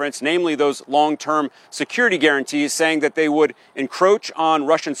NATO conference, namely those long-term security guarantees, saying that they would encroach on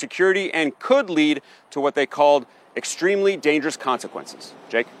Russian security and could lead to what they called extremely dangerous consequences.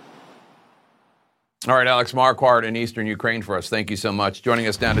 Jake? All right, Alex Marquardt in eastern Ukraine for us. Thank you so much. Joining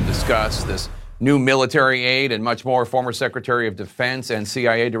us now to discuss this new military aid and much more, former Secretary of Defense and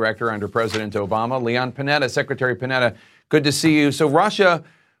CIA Director under President Obama, Leon Panetta. Secretary Panetta, good to see you. So Russia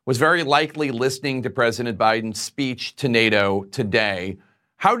was very likely listening to President Biden's speech to NATO today.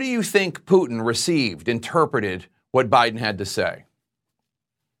 How do you think Putin interpreted what Biden had to say?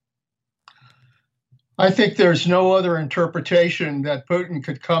 I think there's no other interpretation that Putin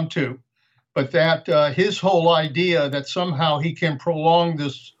could come to, but that his whole idea that somehow he can prolong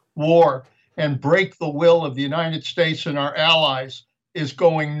this war and break the will of the United States and our allies is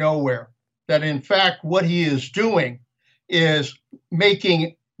going nowhere. That in fact, what he is doing is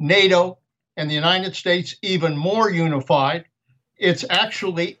making NATO and the United States even more unified. It's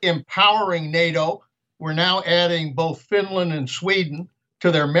actually empowering NATO. We're now adding both Finland and Sweden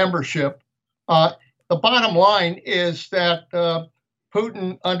to their membership. The bottom line is that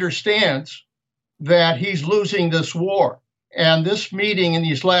Putin understands that he's losing this war. And this meeting in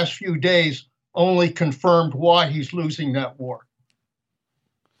these last few days only confirmed why he's losing that war.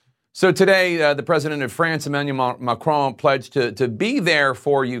 So today, the president of France, Emmanuel Macron, pledged to be there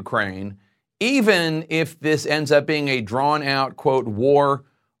for Ukraine, even if this ends up being a drawn-out, quote, war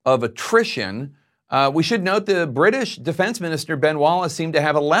of attrition. We should note the British Defense Minister, Ben Wallace, seemed to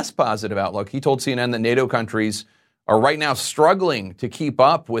have a less positive outlook. He told CNN that NATO countries are right now struggling to keep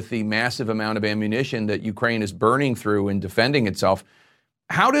up with the massive amount of ammunition that Ukraine is burning through in defending itself.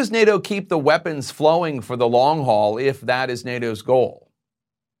 How does NATO keep the weapons flowing for the long haul if that is NATO's goal?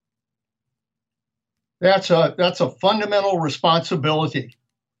 That's a fundamental responsibility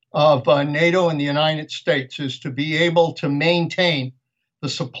of NATO and the United States, is to be able to maintain the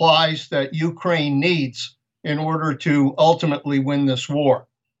supplies that Ukraine needs in order to ultimately win this war.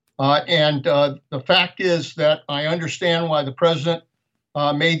 And the fact is that I understand why the president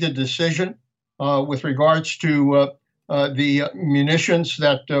made the decision with regards to the munitions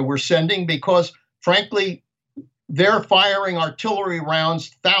that we're sending, because frankly, they're firing artillery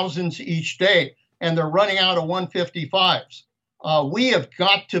rounds, thousands each day, and they're running out of 155s. We have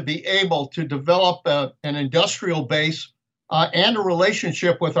got to be able to develop an industrial base and a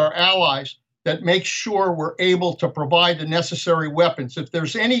relationship with our allies that makes sure we're able to provide the necessary weapons. If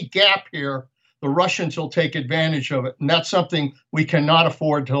there's any gap here, the Russians will take advantage of it, and that's something we cannot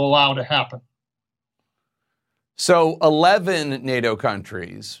afford to allow to happen. So 11 NATO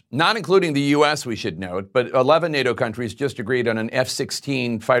countries, not including the U.S., we should note, but 11 NATO countries just agreed on an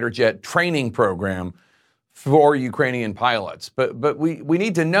F-16 fighter jet training program for Ukrainian pilots. But we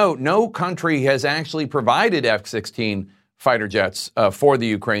need to note no country has actually provided F-16 fighter jets for the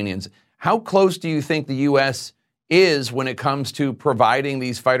Ukrainians. How close do you think the U.S. is when it comes to providing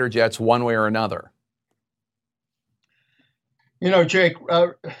these fighter jets one way or another? You know, Jake,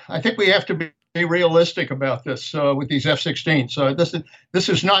 I think we have to be realistic about this with these F-16s. So this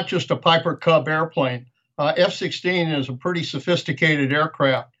is not just a Piper Cub airplane. F-16 is a pretty sophisticated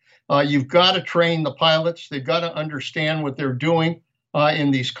aircraft. You've got to train the pilots. They've got to understand what they're doing in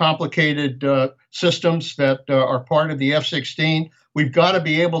these complicated systems that are part of the F-16. We've got to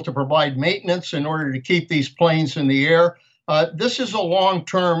be able to provide maintenance in order to keep these planes in the air. This is a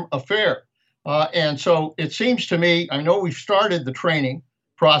long-term affair. And so it seems to me, I know we've started the training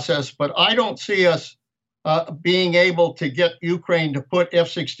process, but I don't see us being able to get Ukraine to put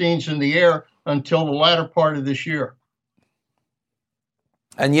F-16s in the air until the latter part of this year.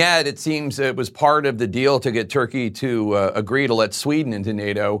 And yet it seems it was part of the deal to get Turkey to agree to let Sweden into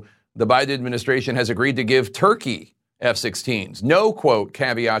NATO. The Biden administration has agreed to give Turkey F-16s. No, quote,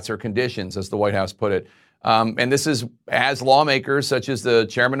 caveats or conditions, as the White House put it. And this is as lawmakers such as the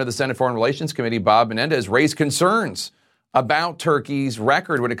chairman of the Senate Foreign Relations Committee, Bob Menendez, raised concerns about Turkey's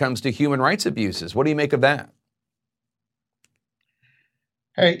record when it comes to human rights abuses. What do you make of that?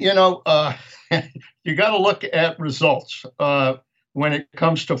 Hey, you know, you got to look at results when it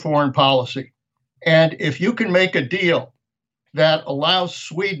comes to foreign policy. And if you can make a deal that allows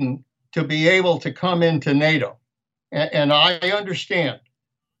Sweden to be able to come into NATO, and I understand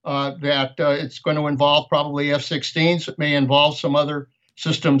that it's going to involve probably F-16s. It may involve some other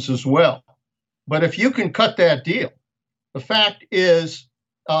systems as well. But if you can cut that deal, the fact is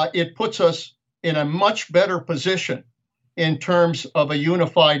it puts us in a much better position in terms of a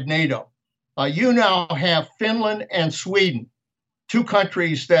unified NATO. You now have Finland and Sweden, two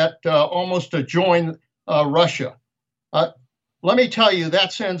countries that almost join Russia. Let me tell you,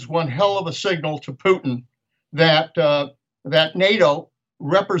 that sends one hell of a signal to Putin that that NATO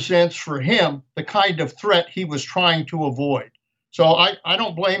represents for him the kind of threat he was trying to avoid. So I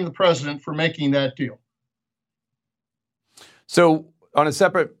don't blame the president for making that deal. So on a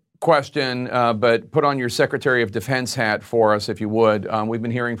separate question, but put on your Secretary of Defense hat for us, if you would. We've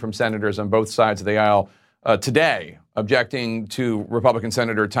been hearing from senators on both sides of the aisle today objecting to Republican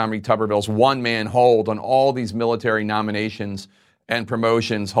Senator Tommy Tuberville's one-man hold on all these military nominations and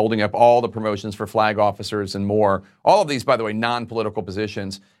promotions, holding up all the promotions for flag officers and more. All of these, by the way, non-political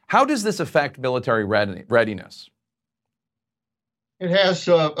positions. How does this affect military readiness? It has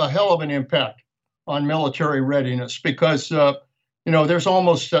a hell of an impact on military readiness because, there's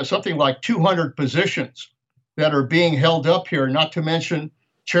almost something like 200 positions that are being held up here, not to mention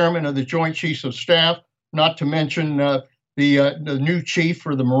chairman of the Joint Chiefs of Staff, not to mention the new chief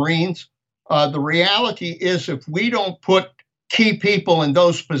for the Marines. The reality is if we don't put key people in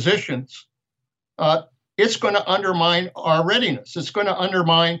those positions, it's going to undermine our readiness. It's going to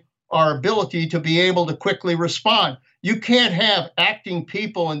undermine our ability to be able to quickly respond. You can't have acting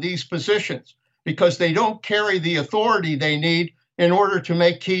people in these positions because they don't carry the authority they need in order to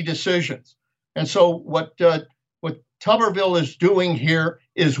make key decisions. And so what Tuberville is doing here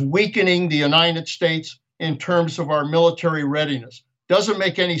is weakening the United States in terms of our military readiness. Doesn't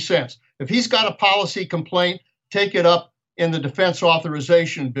make any sense. If he's got a policy complaint, take it up in the defense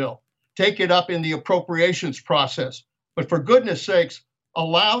authorization bill. Take it up in the appropriations process. But for goodness sakes,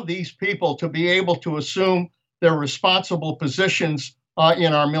 allow these people to be able to assume their responsible positions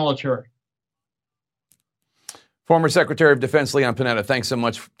in our military. Former Secretary of Defense Leon Panetta, thanks so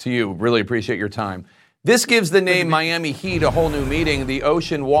much to you. Really appreciate your time. This gives the name Miami Heat a whole new meaning. The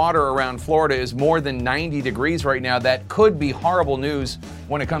ocean water around Florida is more than 90 degrees right now. That could be horrible news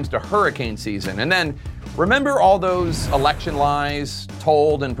when it comes to hurricane season. And then remember all those election lies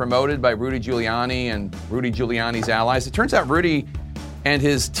told and promoted by Rudy Giuliani and Rudy Giuliani's allies? It turns out Rudy and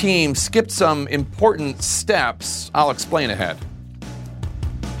his team skipped some important steps. I'll explain ahead.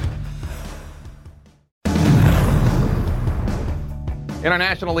 In our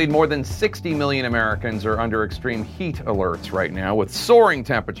national lead, more than 60 million Americans are under extreme heat alerts right now, with soaring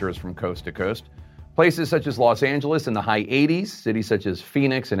temperatures from coast to coast. Places such as Los Angeles in the high 80s, cities such as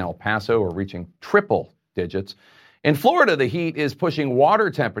Phoenix and El Paso are reaching triple digits. In Florida, the heat is pushing water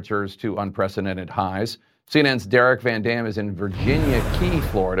temperatures to unprecedented highs. CNN's Derek Van Dam is in Virginia Key,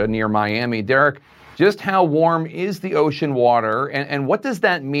 Florida, near Miami. Derek, just how warm is the ocean water, and what does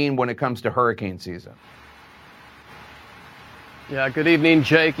that mean when it comes to hurricane season? Yeah, good evening,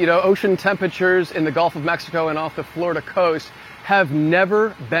 Jake. You know, ocean temperatures in the Gulf of Mexico and off the Florida coast have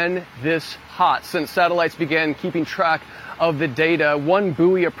never been this hot since satellites began keeping track of the data. One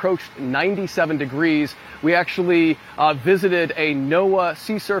buoy approached 97 degrees. We actually visited a NOAA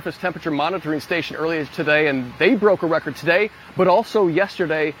sea surface temperature monitoring station earlier today, and they broke a record today, but also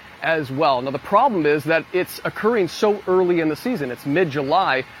yesterday as well. Now, the problem is that it's occurring so early in the season. It's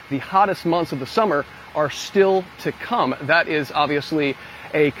mid-July. The hottest months of the summer are still to come. That is obviously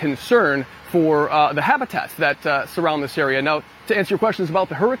a concern for the habitats that surround this area. Now, to answer your questions about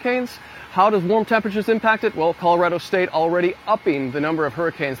the hurricanes, how does warm temperatures impact it? Well, Colorado State already upping the number of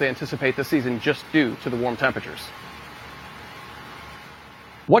hurricanes they anticipate this season just due to the warm temperatures.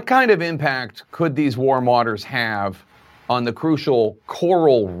 What kind of impact could these warm waters have on the crucial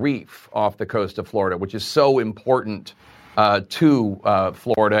coral reef off the coast of Florida, which is so important to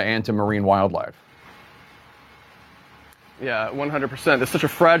Florida and to marine wildlife? Yeah, 100%. It's such a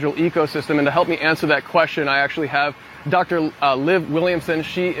fragile ecosystem. And to help me answer that question, I actually have Dr. Liv Williamson.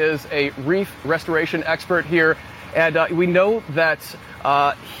 She is a reef restoration expert here. And we know that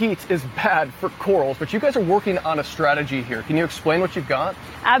heat is bad for corals, but you guys are working on a strategy here. Can you explain what you've got?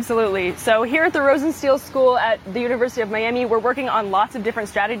 Absolutely. So here at the Rosenstiel School at the University of Miami, we're working on lots of different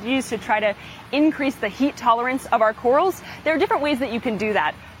strategies to try to increase the heat tolerance of our corals. There are different ways that you can do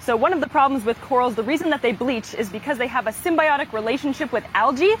that. So one of the problems with corals, the reason that they bleach is because they have a symbiotic relationship with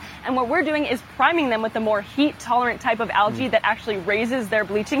algae. And what we're doing is priming them with a more heat-tolerant type of algae that actually raises their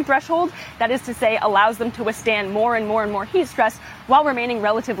bleaching threshold. That is to say, allows them to withstand more and more and more heat stress while remaining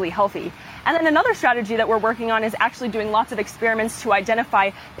relatively healthy. And then another strategy that we're working on is actually doing lots of experiments to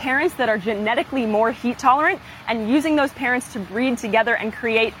identify parents that are genetically more heat tolerant and using those parents to breed together and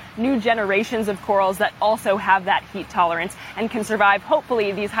create new generations of corals that also have that heat tolerance and can survive,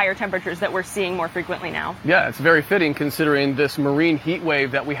 hopefully, these higher temperatures that we're seeing more frequently now. Yeah, it's very fitting considering this marine heat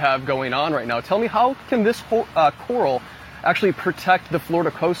wave that we have going on right now. Tell me, how can this coral actually protect the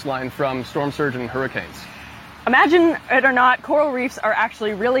Florida coastline from storm surge and hurricanes? Imagine it or not, coral reefs are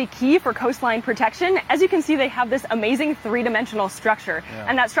actually really key for coastline protection. As you can see, they have this amazing three-dimensional structure. Yeah.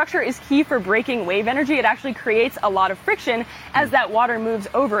 And that structure is key for breaking wave energy. It actually creates a lot of friction as that water moves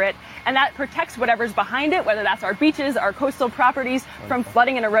over it. And that protects whatever's behind it, whether that's our beaches, our coastal properties, from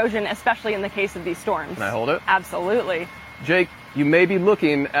flooding and erosion, especially in the case of these storms. Can I hold it? Absolutely. Jake, you may be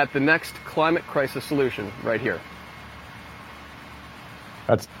looking at the next climate crisis solution right here.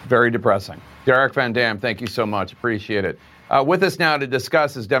 That's very depressing. Derek Van Dam, thank you so much. Appreciate it. With us now to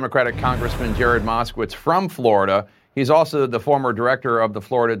discuss is Democratic Congressman Jared Moskowitz from Florida. He's also the former director of the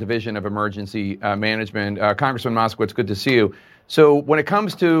Florida Division of Emergency Management. Congressman Moskowitz, good to see you. So when it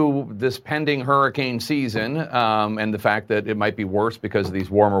comes to this pending hurricane season and the fact that it might be worse because of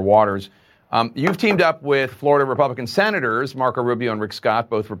these warmer waters, you've teamed up with Florida Republican Senators Marco Rubio and Rick Scott,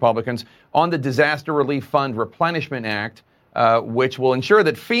 both Republicans, on the Disaster Relief Fund Replenishment Act, which will ensure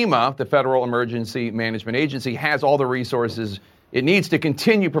that FEMA, the Federal Emergency Management Agency, has all the resources it needs to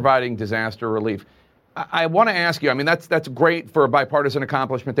continue providing disaster relief. I want to ask you, I mean, that's great for a bipartisan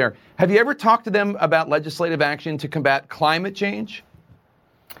accomplishment there. Have you ever talked to them about legislative action to combat climate change?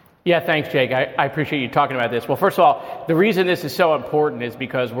 Yeah, thanks, Jake. I appreciate you talking about this. Well, first of all, the reason this is so important is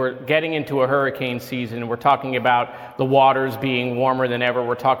because we're getting into a hurricane season. We're talking about the waters being warmer than ever.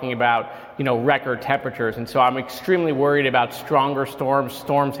 We're talking about, record temperatures. And so I'm extremely worried about stronger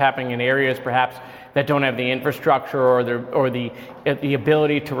storms happening in areas perhaps that don't have the infrastructure or the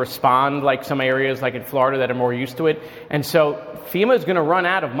ability to respond, like some areas like in Florida that are more used to it. And so FEMA is going to run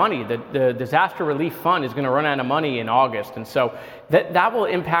out of money. The Disaster Relief Fund is going to run out of money in August. And so that will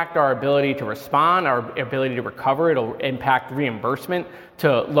impact our ability to respond, our ability to recover. It'll impact reimbursement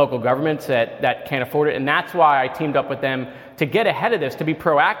to local governments that can't afford it. And that's why I teamed up with them to get ahead of this, to be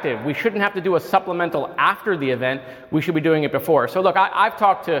proactive. We shouldn't have to do a supplemental after the event. We should be doing it before. So look, I've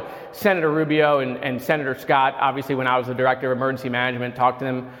talked to Senator Rubio and Senator Scott, obviously when I was the Director of Emergency Management, talked to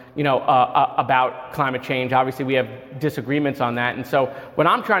them, about climate change. Obviously we have disagreements on that. And so what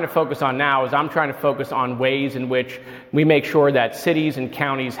I'm trying to focus on now is I'm trying to focus on ways in which we make sure that cities and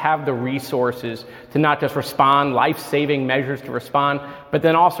counties have the resources to not just respond, life-saving measures to respond, but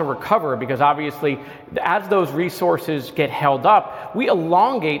then also recover, because obviously as those resources get held up, we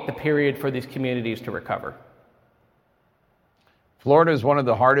elongate the period for these communities to recover. Florida is one of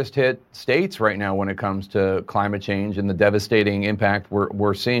the hardest hit states right now when it comes to climate change and the devastating impact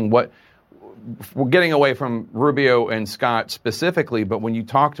we're seeing. We're getting away from Rubio and Scott specifically, but when you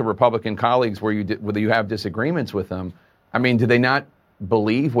talk to Republican colleagues whether you have disagreements with them, I mean, do they not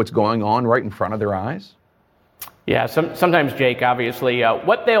believe what's going on right in front of their eyes? Yeah, sometimes, Jake, obviously,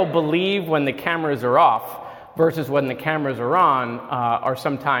 what they'll believe when the cameras are off versus when the cameras are on are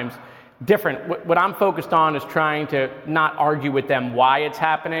sometimes different. What I'm focused on is trying to not argue with them why it's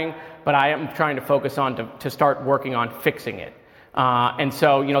happening, but I am trying to focus on to start working on fixing it. And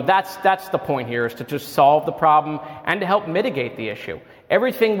so, that's the point here, is to just solve the problem and to help mitigate the issue.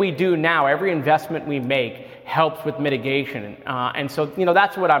 Everything we do now, every investment we make helps with mitigation. And so,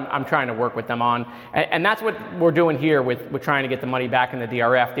 that's what I'm trying to work with them on. And that's what we're doing here with trying to get the money back in the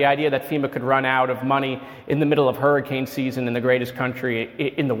DRF. The idea that FEMA could run out of money in the middle of hurricane season in the greatest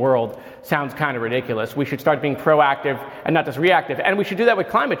country in the world sounds kind of ridiculous. We should start being proactive and not just reactive. And we should do that with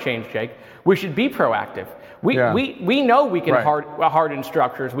climate change, Jake. We should be proactive. We know we can harden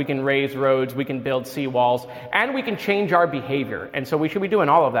structures, we can raise roads, we can build seawalls, and we can change our behavior. And so we should be doing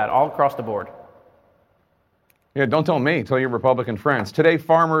all of that all across the board. Yeah, don't tell me, tell your Republican friends. Today,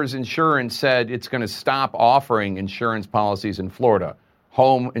 Farmers Insurance said it's going to stop offering insurance policies in Florida,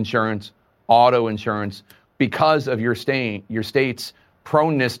 home insurance, auto insurance, because of your state's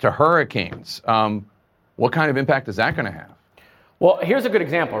proneness to hurricanes. What kind of impact is that going to have? Well, here's a good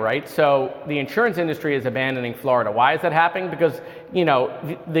example, right? So the insurance industry is abandoning Florida. Why is that happening? Because,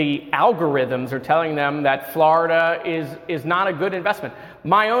 the algorithms are telling them that Florida is not a good investment.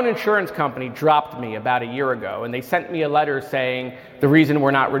 My own insurance company dropped me about a year ago, and they sent me a letter saying the reason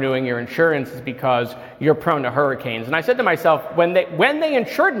we're not renewing your insurance is because you're prone to hurricanes. And I said to myself, when they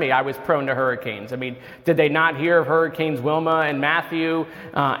insured me, I was prone to hurricanes. I mean, did they not hear of Hurricanes Wilma and Matthew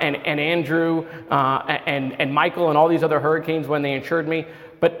and Andrew and Michael and all these other hurricanes when they insured me?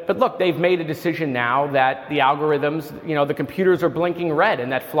 But look, they've made a decision now that the algorithms, the computers are blinking red,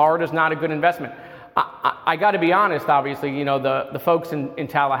 and that Florida's not a good investment. I got to be honest, obviously, the folks in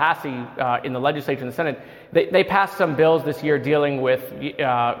Tallahassee, in the legislature and the Senate, they passed some bills this year dealing with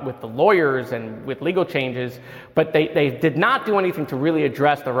the lawyers and with legal changes, but they did not do anything to really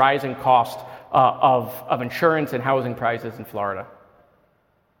address the rising cost of insurance and housing prices in Florida.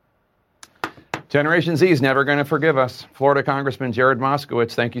 Generation Z is never going to forgive us. Florida Congressman Jared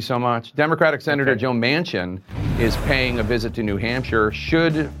Moskowitz, thank you so much. Democratic Senator Joe Manchin is paying a visit to New Hampshire.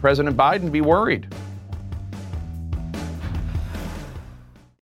 Should President Biden be worried?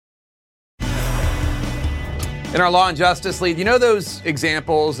 In our Law and Justice lead, those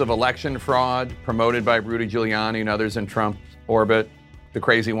examples of election fraud promoted by Rudy Giuliani and others in Trump's orbit, the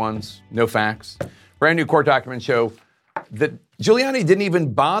crazy ones, no facts. Brand new court documents show that Giuliani didn't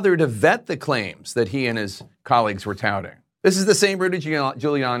even bother to vet the claims that he and his colleagues were touting. This is the same Rudy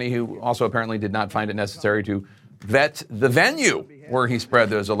Giuliani who also apparently did not find it necessary to vet the venue where he spread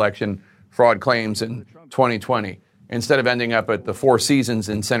those election fraud claims in 2020. Instead of ending up at the Four Seasons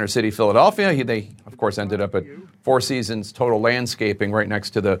in Center City, Philadelphia, they, of course, ended up at Four Seasons Total Landscaping right next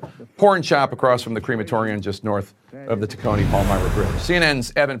to the porn shop across from the crematorium just north of the Tacony-Palmyra Bridge.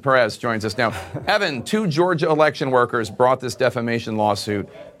 CNN's Evan Perez joins us now. Evan, 2 Georgia election workers brought this defamation lawsuit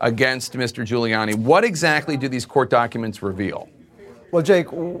against Mr. Giuliani. What exactly do these court documents reveal? Well,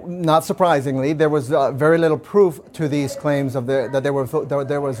 Jake, not surprisingly, there was very little proof to these claims of that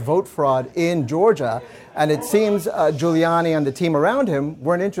there was vote fraud in Georgia. And it seems Giuliani and the team around him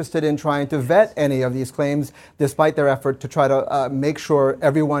weren't interested in trying to vet any of these claims, despite their effort to try to make sure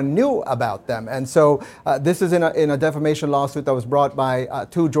everyone knew about them. And so this is in a defamation lawsuit that was brought by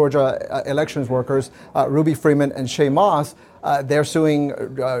 2 Georgia elections workers, Ruby Freeman and Shay Moss. They're suing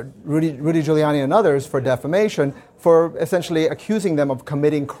Rudy Giuliani and others for defamation for essentially accusing them of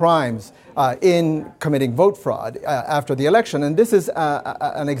committing crimes in committing vote fraud after the election. And this is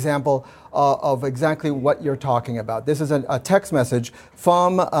an example of exactly what you're talking about. This is a text message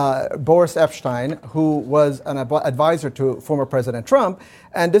from Boris Epshteyn, who was an advisor to former President Trump.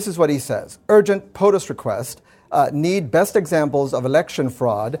 And this is what he says. Urgent POTUS request. Need best examples of election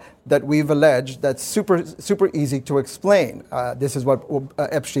fraud that we've alleged that's super easy to explain. This is what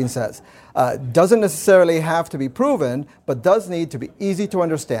Epstein says. Doesn't necessarily have to be proven, but does need to be easy to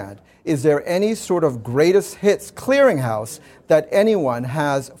understand. Is there any sort of greatest hits clearinghouse that anyone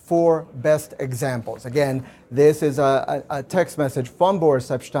has for best examples? Again, this is a text message from Boris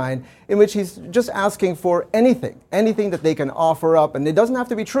Epshteyn in which he's just asking for anything that they can offer up. And it doesn't have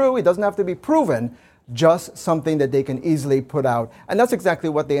to be true. It doesn't have to be proven. Just something that they can easily put out. And that's exactly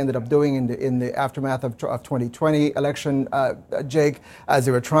what they ended up doing in the aftermath of 2020 election, Jake, as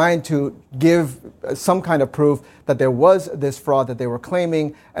they were trying to give some kind of proof that there was this fraud that they were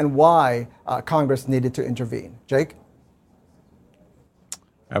claiming and why Congress needed to intervene. Jake?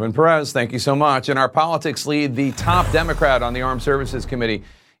 Evan Perez, thank you so much. And our politics lead, the top Democrat on the Armed Services Committee,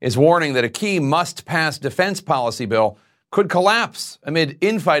 is warning that a key must-pass defense policy bill could collapse amid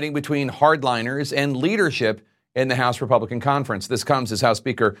infighting between hardliners and leadership in the House Republican Conference. This comes as House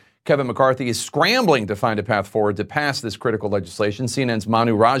Speaker Kevin McCarthy is scrambling to find a path forward to pass this critical legislation. CNN's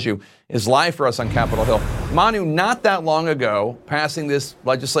Manu Raju is live for us on Capitol Hill. Manu, not that long ago, passing this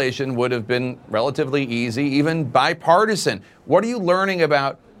legislation would have been relatively easy, even bipartisan. What are you learning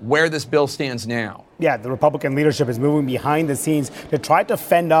about where this bill stands now? Yeah, the Republican leadership is moving behind the scenes to try to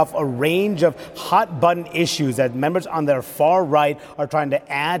fend off a range of hot-button issues that members on their far right are trying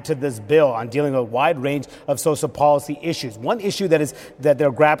to add to this bill on dealing with a wide range of social policy issues. One issue that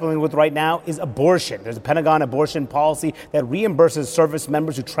they're grappling with right now is abortion. There's a Pentagon abortion policy that reimburses service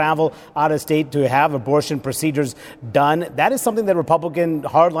members who travel out of state to have abortion procedures done. That is something that Republican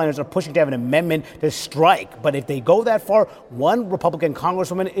hardliners are pushing to have an amendment to strike. But if they go that far, one Republican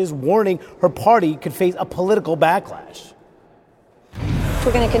congresswoman is warning her party could face a political backlash.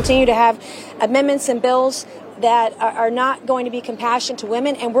 We're going to continue to have amendments and bills that are not going to be compassionate to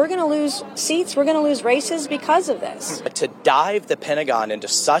women, and we're going to lose seats, we're going to lose races because of this. To dive the Pentagon into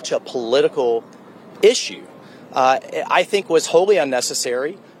such a political issue, I think was wholly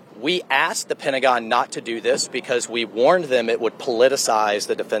unnecessary. We asked the Pentagon not to do this because we warned them it would politicize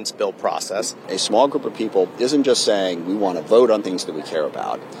the defense bill process. A small group of people isn't just saying we want to vote on things that we care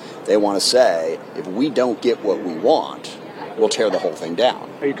about. They want to say, if we don't get what we want, we'll tear the whole thing down.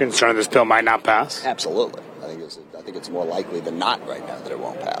 Are you concerned this bill might not pass? Absolutely. I think it's more likely than not right now that it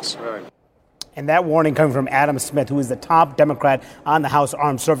won't pass. Right. And that warning coming from Adam Smith, who is the top Democrat on the House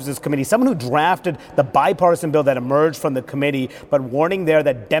Armed Services Committee, someone who drafted the bipartisan bill that emerged from the committee, but warning there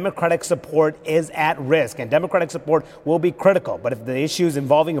that Democratic support is at risk and Democratic support will be critical. But if the issues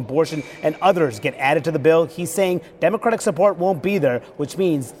involving abortion and others get added to the bill, he's saying Democratic support won't be there, which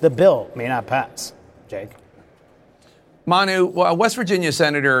means the bill may not pass. Jake? Manu, West Virginia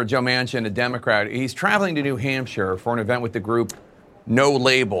Senator Joe Manchin, a Democrat, he's traveling to New Hampshire for an event with the group No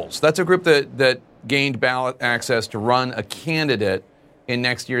Labels. That's a group that gained ballot access to run a candidate in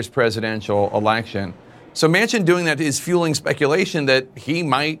next year's presidential election. So Manchin doing that is fueling speculation that he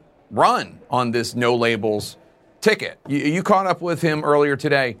might run on this No Labels ticket. You caught up with him earlier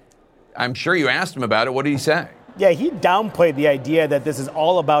today. I'm sure you asked him about it. What did he say? Yeah, he downplayed the idea that this is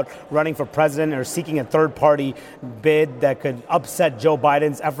all about running for president or seeking a third-party bid that could upset Joe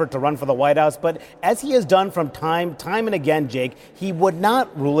Biden's effort to run for the White House. But as he has done from time and again, Jake, he would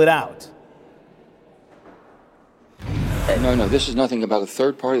not rule it out. No, this is nothing about a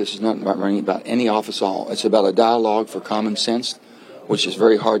third party. This is not about running about any office at all. It's about a dialogue for common sense, which is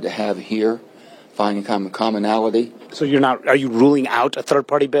very hard to have here, finding kind of commonality. So are you ruling out a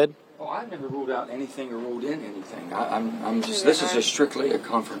third-party bid? Oh, I've never ruled out anything or ruled in anything. This is just strictly a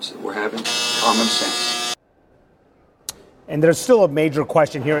conference that we're having, common sense. And there's still a major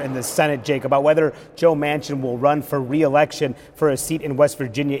question here in the Senate, Jake, about whether Joe Manchin will run for re-election for a seat in West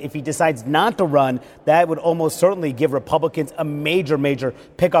Virginia. If he decides not to run, that would almost certainly give Republicans a major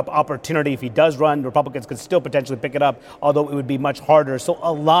pickup opportunity. If he does run, Republicans could still potentially pick it up, although it would be much harder. So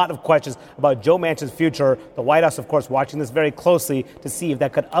a lot of questions about Joe Manchin's future. The White House, of course, watching this very closely to see if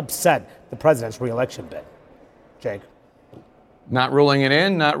that could upset the president's re-election bid. Jake. Not ruling it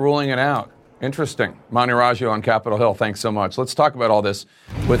in, not ruling it out. Interesting. Manu Raju on Capitol Hill. Thanks so much. Let's talk about all this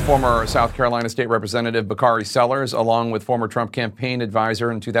with former South Carolina State Representative Bakari Sellers, along with former Trump campaign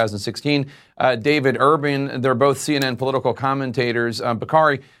advisor in 2016, David Urban. They're both CNN political commentators.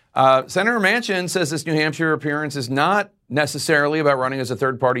 Bakari, Senator Manchin says this New Hampshire appearance is not necessarily about running as a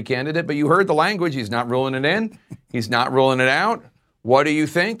third-party candidate, but you heard the language. He's not ruling it in. He's not ruling it out. What do you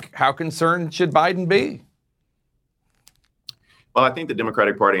think? How concerned should Biden be? Well, I think the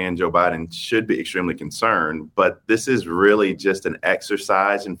Democratic Party and Joe Biden should be extremely concerned, but this is really just an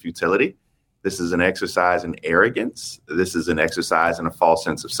exercise in futility. This is an exercise in arrogance. This is an exercise in a false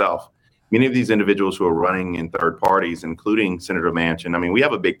sense of self. Many of these individuals who are running in third parties, including Senator Manchin, I mean, we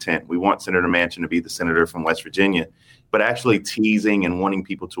have a big tent. We want Senator Manchin to be the senator from West Virginia, but actually teasing and wanting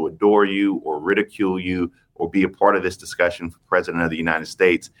people to adore you or ridicule you or be a part of this discussion for President of the United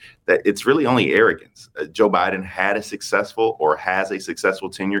States, that it's really only arrogance. Joe Biden had a successful or has a successful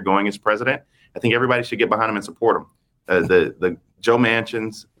tenure going as president. I think everybody should get behind him and support him. The Joe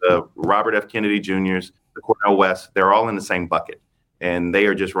Manchins, the Robert F. Kennedy Jr.'s, the Cornel West, they're all in the same bucket. And they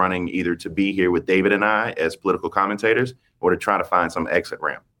are just running either to be here with David and I as political commentators or to try to find some exit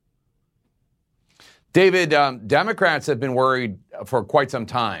ramp. David, Democrats have been worried for quite some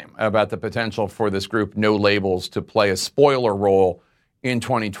time about the potential for this group, No Labels, to play a spoiler role in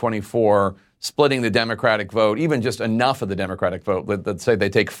 2024, splitting the Democratic vote, even just enough of the Democratic vote. Let's say they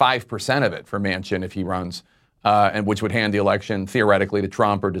take 5% of it for Manchin if he runs, and which would hand the election theoretically to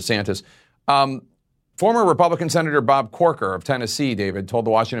Trump or DeSantis. Former Republican Senator Bob Corker of Tennessee, David, told the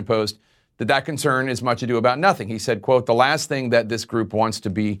Washington Post that concern is much ado about nothing. He said, quote, the last thing that this group wants to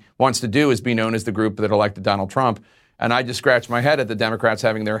do is be known as the group that elected Donald Trump. And I just scratched my head at the Democrats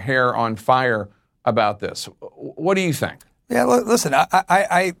having their hair on fire about this. What do you think? Yeah, listen,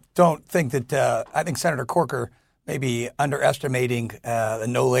 I don't think that I think Senator Corker may be underestimating the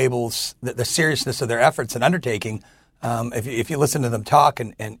No Labels, the seriousness of their efforts and undertaking. If you listen to them talk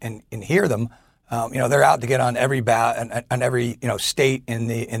and hear them, they're out to get on every ballot on every state in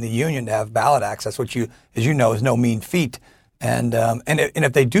the union to have ballot access, which as you know is no mean feat. And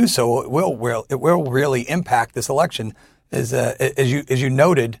if they do so, it will really impact this election. As you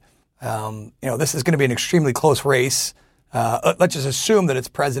noted, this is going to be an extremely close race. Let's just assume that it's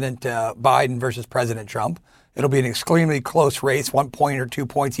President Biden versus President Trump. It'll be an extremely close race, 1 point or 2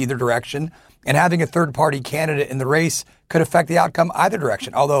 points either direction. And having a third-party candidate in the race could affect the outcome either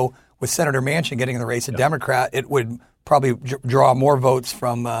direction. Although with Senator Manchin getting in the race, a Democrat, it would probably draw more votes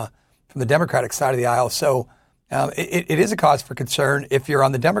from the Democratic side of the aisle. So it is a cause for concern if you're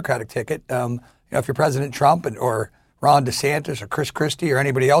on the Democratic ticket. If you're President Trump or Ron DeSantis or Chris Christie or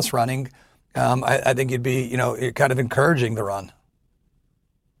anybody else running, I think you'd be, kind of encouraging the run.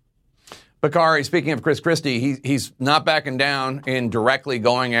 Bakari, speaking of Chris Christie, he's not backing down in directly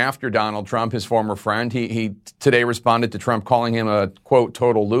going after Donald Trump, his former friend. He today responded to Trump calling him a, quote,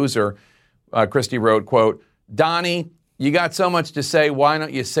 total loser. Christie wrote, quote, Donnie, you got so much to say. Why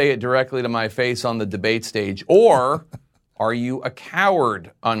don't you say it directly to my face on the debate stage? Or are you a coward,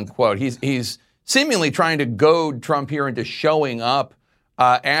 unquote? He's seemingly trying to goad Trump here into showing up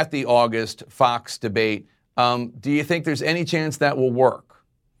at the August Fox debate. Do you think there's any chance that will work?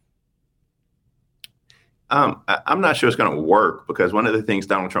 I'm not sure it's going to work because one of the things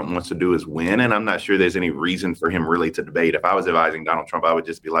Donald Trump wants to do is win. And I'm not sure there's any reason for him really to debate. If I was advising Donald Trump, I would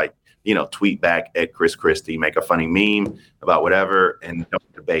just be like, tweet back at Chris Christie, make a funny meme about whatever and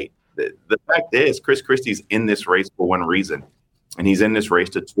don't debate. The fact is, Chris Christie's in this race for one reason. And he's in this race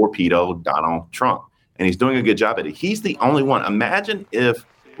to torpedo Donald Trump. And he's doing a good job at it. He's the only one. Imagine if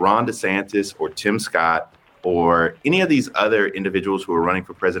Ron DeSantis or Tim Scott or any of these other individuals who are running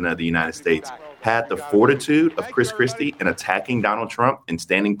for president of the United States had the fortitude of Chris Christie in attacking Donald Trump and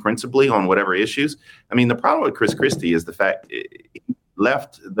standing principally on whatever issues. I mean, the problem with Chris Christie is the fact he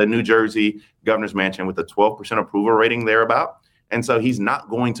left the New Jersey governor's mansion with a 12% approval rating thereabout. And so he's not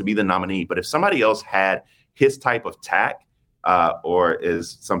going to be the nominee. But if somebody else had his type of tact, or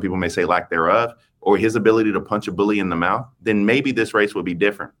as some people may say, lack thereof, or his ability to punch a bully in the mouth, then maybe this race would be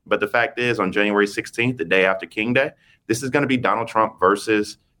different. But the fact is, on January 16th, the day after King Day, this is going to be Donald Trump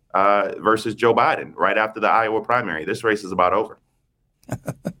versus Joe Biden right after the Iowa primary. This race is about over.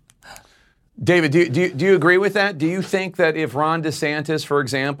 David, do you agree with that? Do you think that if Ron DeSantis, for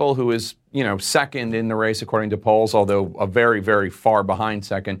example, who is second in the race according to polls, although a very, very far behind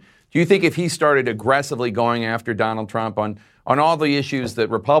second, do you think if he started aggressively going after Donald Trump on all the issues that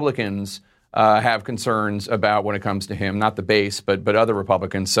Republicans have concerns about when it comes to him, not the base, but other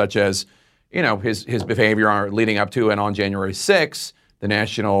Republicans, such as his behavior leading up to and on January 6th, the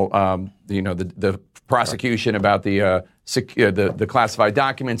national, the prosecution about the classified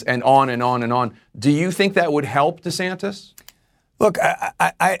documents, and on and on and on. Do you think that would help DeSantis? Look,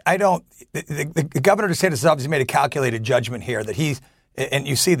 I don't. The Governor DeSantis has obviously made a calculated judgment here that and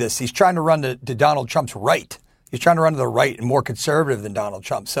you see this, he's trying to run to Donald Trump's right. He's trying to run to the right and more conservative than Donald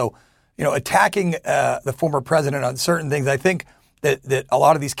Trump. So, attacking the former president on certain things. I think that a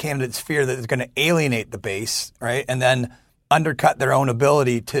lot of these candidates fear that it's going to alienate the base, right? And then undercut their own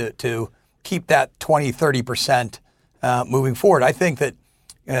ability to keep that 20-30% moving forward. I think that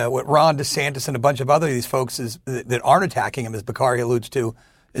what Ron DeSantis and a bunch of other these folks that aren't attacking him, as Bakari alludes to,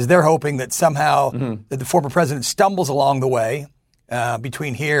 is they're hoping that somehow that the former president stumbles along the way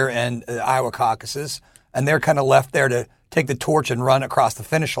between here and the Iowa caucuses, and they're kind of left there to take the torch and run across the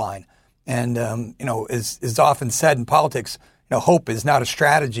finish line. And, as is often said in politics, hope is not a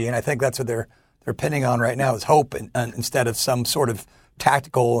strategy, and I think that's what they're pinning on right now is hope and instead of some sort of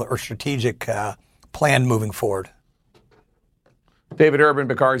tactical or strategic plan moving forward. David Urban,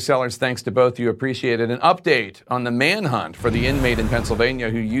 Bakari Sellers, thanks to both of you. Appreciate it. An update on the manhunt for the inmate in Pennsylvania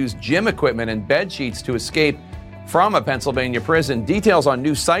who used gym equipment and bed sheets to escape from a Pennsylvania prison. Details on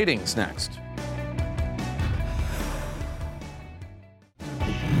new sightings next.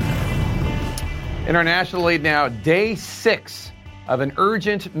 In our national lead now, day 6 of an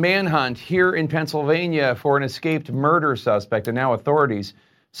urgent manhunt here in Pennsylvania for an escaped murder suspect, and now authorities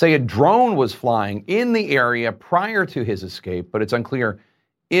say a drone was flying in the area prior to his escape, but it's unclear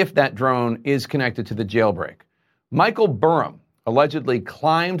if that drone is connected to the jailbreak. Michael Burham allegedly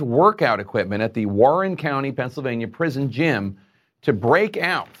climbed workout equipment at the Warren County, Pennsylvania prison gym to break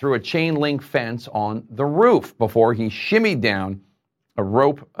out through a chain link fence on the roof before he shimmied down a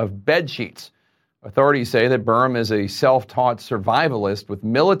rope of bed sheets. Authorities say that Burham is a self-taught survivalist with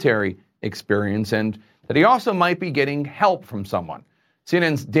military experience and that he also might be getting help from someone.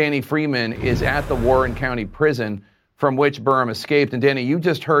 CNN's Danny Freeman is at the Warren County prison from which Burham escaped. And Danny, you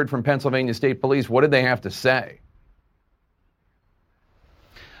just heard from Pennsylvania State Police. What did they have to say?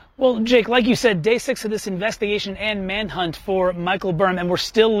 Well, Jake, like you said, day 6 of this investigation and manhunt for Michael Burham, and we're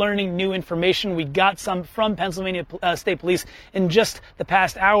still learning new information. We got some from Pennsylvania State Police in just the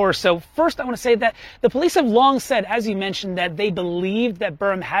past hour or so. First, I want to say that the police have long said, as you mentioned, that they believed that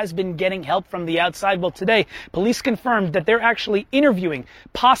Burham has been getting help from the outside. Well, today, police confirmed that they're actually interviewing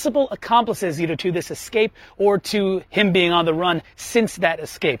possible accomplices either to this escape or to him being on the run since that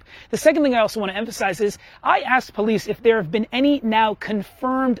escape. The second thing I also want to emphasize is I asked police if there have been any now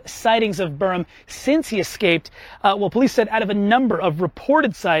confirmed sightings of Burham since he escaped. Police said out of a number of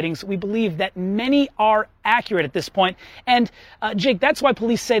reported sightings, we believe that many are accurate at this point. And Jake, that's why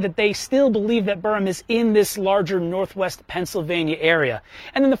police say that they still believe that Burham is in this larger northwest Pennsylvania area.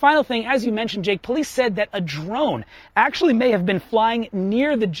 And then the final thing, as you mentioned, Jake, police said that a drone actually may have been flying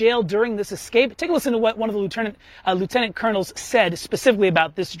near the jail during this escape. Take a listen to what one of the lieutenant colonels said specifically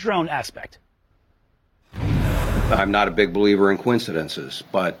about this drone aspect. I'm not a big believer in coincidences,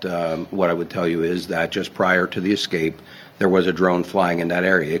 but what I would tell you is that just prior to the escape, there was a drone flying in that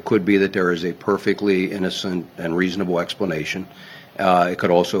area. It could be that there is a perfectly innocent and reasonable explanation. It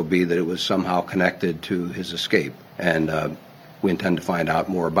could also be that it was somehow connected to his escape, and we intend to find out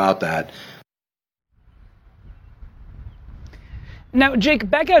more about that. Now, Jake,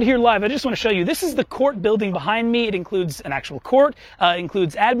 back out here live, I just want to show you, this is the court building behind me. It includes an actual court,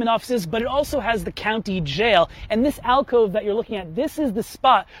 includes admin offices, but it also has the county jail. And this alcove that you're looking at, this is the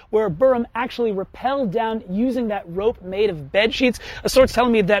spot where Burham actually rappelled down using that rope made of bed sheets. A source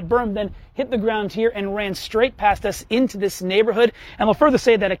telling me that Burham then hit the ground here and ran straight past us into this neighborhood. And we'll further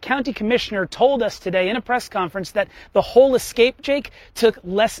say that a county commissioner told us today in a press conference that the whole escape, Jake, took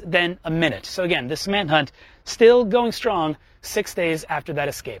less than a minute. So again, this manhunt still going strong 6 days after that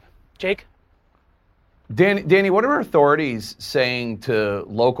escape. Jake? Danny, what are authorities saying to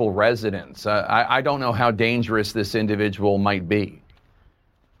local residents? I don't know how dangerous this individual might be.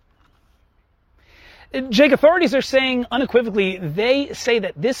 Jake, authorities are saying unequivocally, they say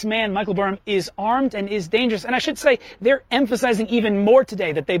that this man, Michael Burham, is armed and is dangerous. And I should say they're emphasizing even more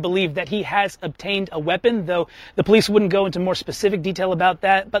today that they believe that he has obtained a weapon, though the police wouldn't go into more specific detail about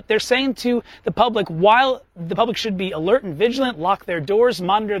that. But they're saying to the public, while the public should be alert and vigilant, lock their doors,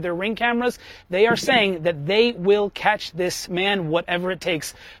 monitor their Ring cameras, they are saying that they will catch this man, whatever it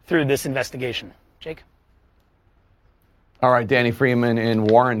takes, through this investigation. Jake? All right, Danny Freeman in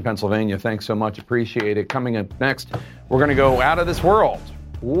Warren, Pennsylvania. Thanks so much. Appreciate it. Coming up next, we're going to go out of this world,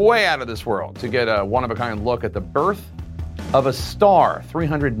 way out of this world, to get a one-of-a-kind look at the birth of a star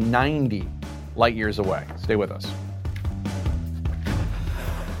 390 light years away. Stay with us.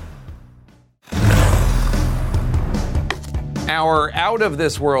 Our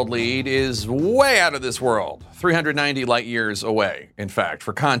out-of-this-world lead is way out of this world, 390 light years away. In fact,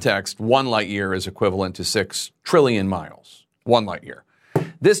 for context, 1 light year is equivalent to 6 trillion miles. 1 light year.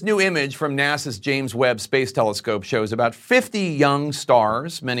 This new image from NASA's James Webb Space Telescope shows about 50 young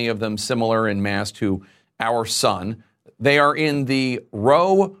stars, many of them similar in mass to our sun. They are in the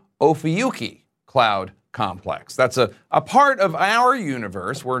Rho Ophiuchi cloud complex. That's a part of our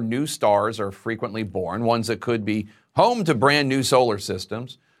universe where new stars are frequently born, ones that could be home to brand new solar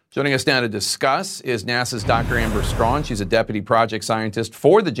systems. Joining us now to discuss is NASA's Dr. Amber Strachan. She's a deputy project scientist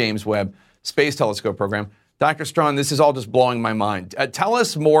for the James Webb Space Telescope program. Dr. Strachan, this is all just blowing my mind. Tell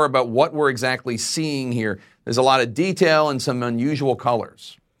us more about what we're exactly seeing here. There's a lot of detail and some unusual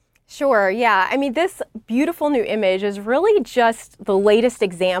colors. Sure, yeah. I mean, this beautiful new image is really just the latest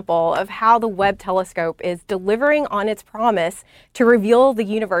example of how the Webb telescope is delivering on its promise to reveal the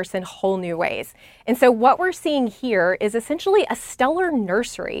universe in whole new ways. And so what we're seeing here is essentially a stellar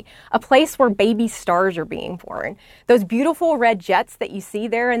nursery, a place where baby stars are being born. Those beautiful red jets that you see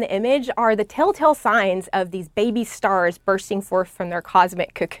there in the image are the telltale signs of these baby stars bursting forth from their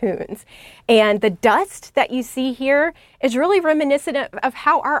cosmic cocoons. And the dust that you see here is really reminiscent of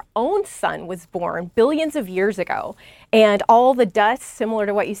how our own sun was born billions of years ago. And all the dust, similar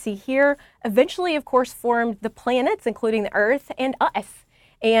to what you see here, eventually, of course, formed the planets, including the Earth and us.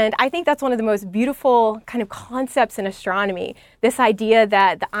 And I think that's one of the most beautiful kind of concepts in astronomy, this idea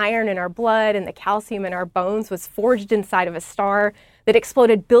that the iron in our blood and the calcium in our bones was forged inside of a star that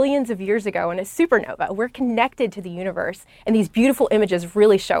exploded billions of years ago in a supernova. We're connected to the universe, and these beautiful images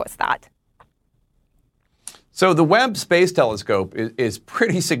really show us that. So the Webb Space Telescope is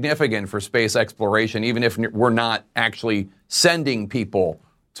pretty significant for space exploration, even if we're not actually sending people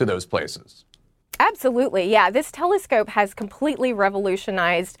to those places. Absolutely, yeah. This telescope has completely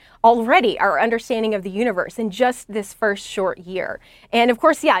revolutionized already our understanding of the universe in just this first short year. And of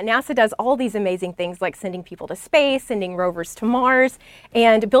course, yeah, NASA does all these amazing things like sending people to space, sending rovers to Mars,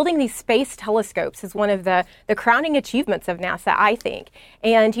 and building these space telescopes is one of the crowning achievements of NASA, I think.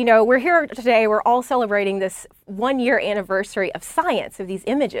 And, you know, we're here today, we're all celebrating this 1-year anniversary of science, of these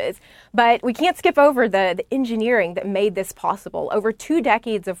images, but we can't skip over the engineering that made this possible. Over 2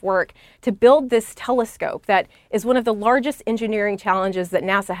 decades of work to build this telescope that is one of the largest engineering challenges that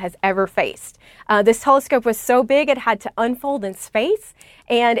NASA has ever faced. This telescope was so big it had to unfold in space,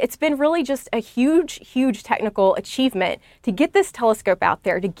 and it's been really just a huge, huge technical achievement to get this telescope out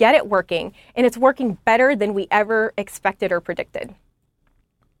there, to get it working, and it's working better than we ever expected or predicted.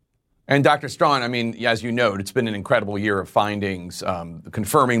 And Dr. Strachan, I mean, as you note, it's been an incredible year of findings,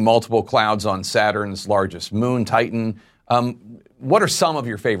 confirming multiple clouds on Saturn's largest moon, Titan. What are some of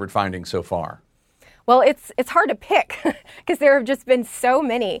your favorite findings so far? Well, it's hard to pick because there have just been so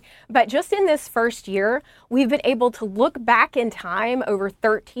many. But just in this first year, we've been able to look back in time over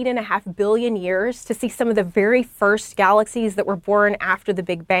 13.5 billion years to see some of the very first galaxies that were born after the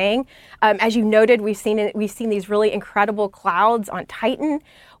Big Bang. As you noted, we've seen these really incredible clouds on Titan.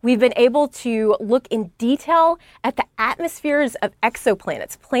 We've been able to look in detail at the atmospheres of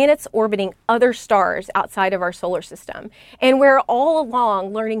exoplanets, planets orbiting other stars outside of our solar system. And we're all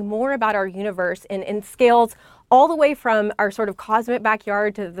along learning more about our universe in scales all the way from our sort of cosmic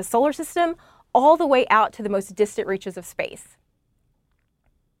backyard to the solar system, all the way out to the most distant reaches of space.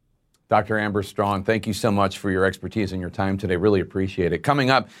 Dr. Amber Strachan, thank you so much for your expertise and your time today. Really appreciate it.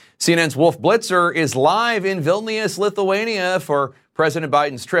 Coming up, CNN's Wolf Blitzer is live in Vilnius, Lithuania for President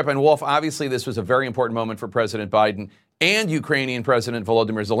Biden's trip. And Wolf, obviously this was a very important moment for President Biden and Ukrainian President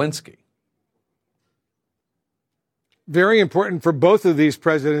Volodymyr Zelensky. Very important for both of these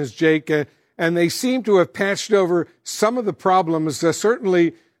presidents, Jake, and they seem to have patched over some of the problems.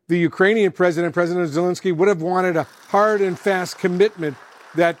 Certainly the Ukrainian President Zelensky, would have wanted a hard and fast commitment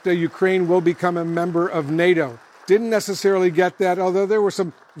that Ukraine will become a member of NATO. Didn't necessarily get that, although there were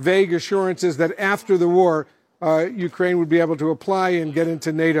some vague assurances that after the war, Ukraine would be able to apply and get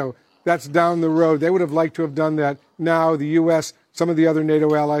into NATO. That's down the road. They would have liked to have done that. Now the U.S., some of the other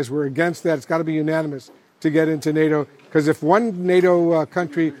NATO allies were against that. It's got to be unanimous to get into NATO, because if one NATO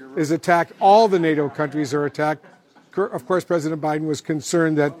country is attacked, all the NATO countries are attacked. Of course, President Biden was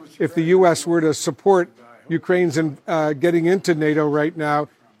concerned that if the U.S. were to support Ukraine's getting into NATO right now,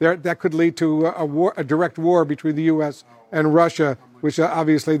 that could lead to a direct war between the U.S. and Russia, which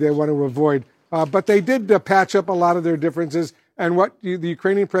obviously they want to avoid. But they did patch up a lot of their differences. And what the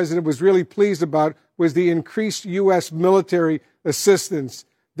Ukrainian president was really pleased about was the increased U.S. military assistance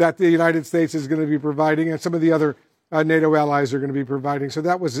that the United States is going to be providing, and some of the other NATO allies are going to be providing. So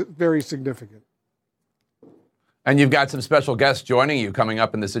that was very significant. And you've got some special guests joining you coming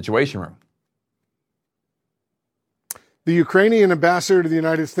up in the Situation Room. The Ukrainian ambassador to the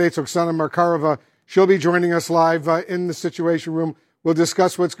United States, Oksana Markarova, she'll be joining us live in the Situation Room. We'll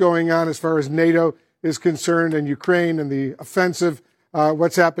discuss what's going on as far as NATO is concerned and Ukraine and the offensive,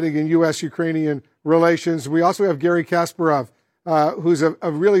 what's happening in U.S.-Ukrainian relations. We also have Gary Kasparov, who's a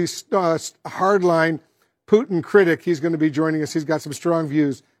really hardline Putin critic. He's going to be joining us. He's got some strong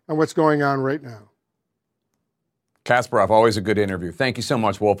views on what's going on right now. Kasparov, always a good interview. Thank you so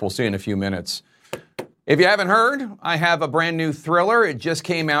much, Wolf. We'll see you in a few minutes. If you haven't heard, I have a brand new thriller. It just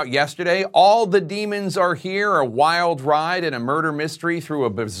came out yesterday. All the Demons Are Here, a wild ride and a murder mystery through a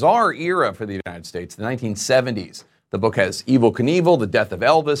bizarre era for the United States, the 1970s. The book has Evel Knievel, the death of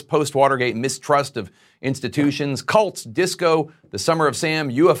Elvis, post-Watergate mistrust of institutions, cults, disco, the Summer of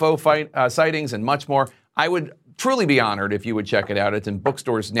Sam, UFO sightings, and much more. I would truly be honored if you would check it out. It's in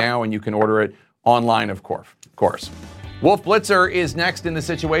bookstores now, and you can order it online, of course. Wolf Blitzer is next in the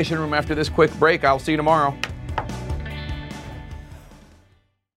Situation Room after this quick break. I'll see you tomorrow.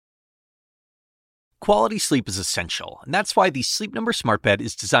 Quality sleep is essential, and that's why the Sleep Number Smart Bed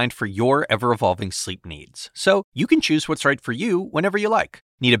is designed for your ever-evolving sleep needs. So you can choose what's right for you whenever you like.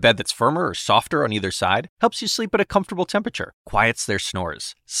 Need a bed that's firmer or softer on either side? Helps you sleep at a comfortable temperature. Quiets their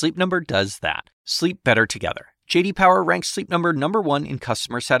snores. Sleep Number does that. Sleep better together. J.D. Power ranks Sleep Number #1 in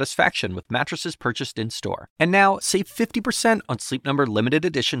customer satisfaction with mattresses purchased in-store. And now, save 50% on Sleep Number limited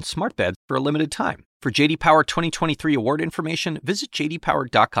edition smart beds for a limited time. For J.D. Power 2023 award information, visit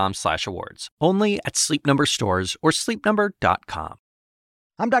jdpower.com/awards. Only at Sleep Number stores or sleepnumber.com.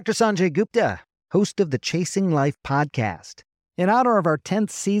 I'm Dr. Sanjay Gupta, host of the Chasing Life podcast. In honor of our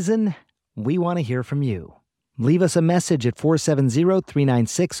 10th season, we want to hear from you. Leave us a message at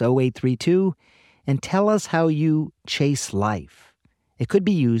 470-396-0832 and tell us how you chase life. It could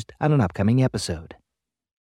be used on an upcoming episode.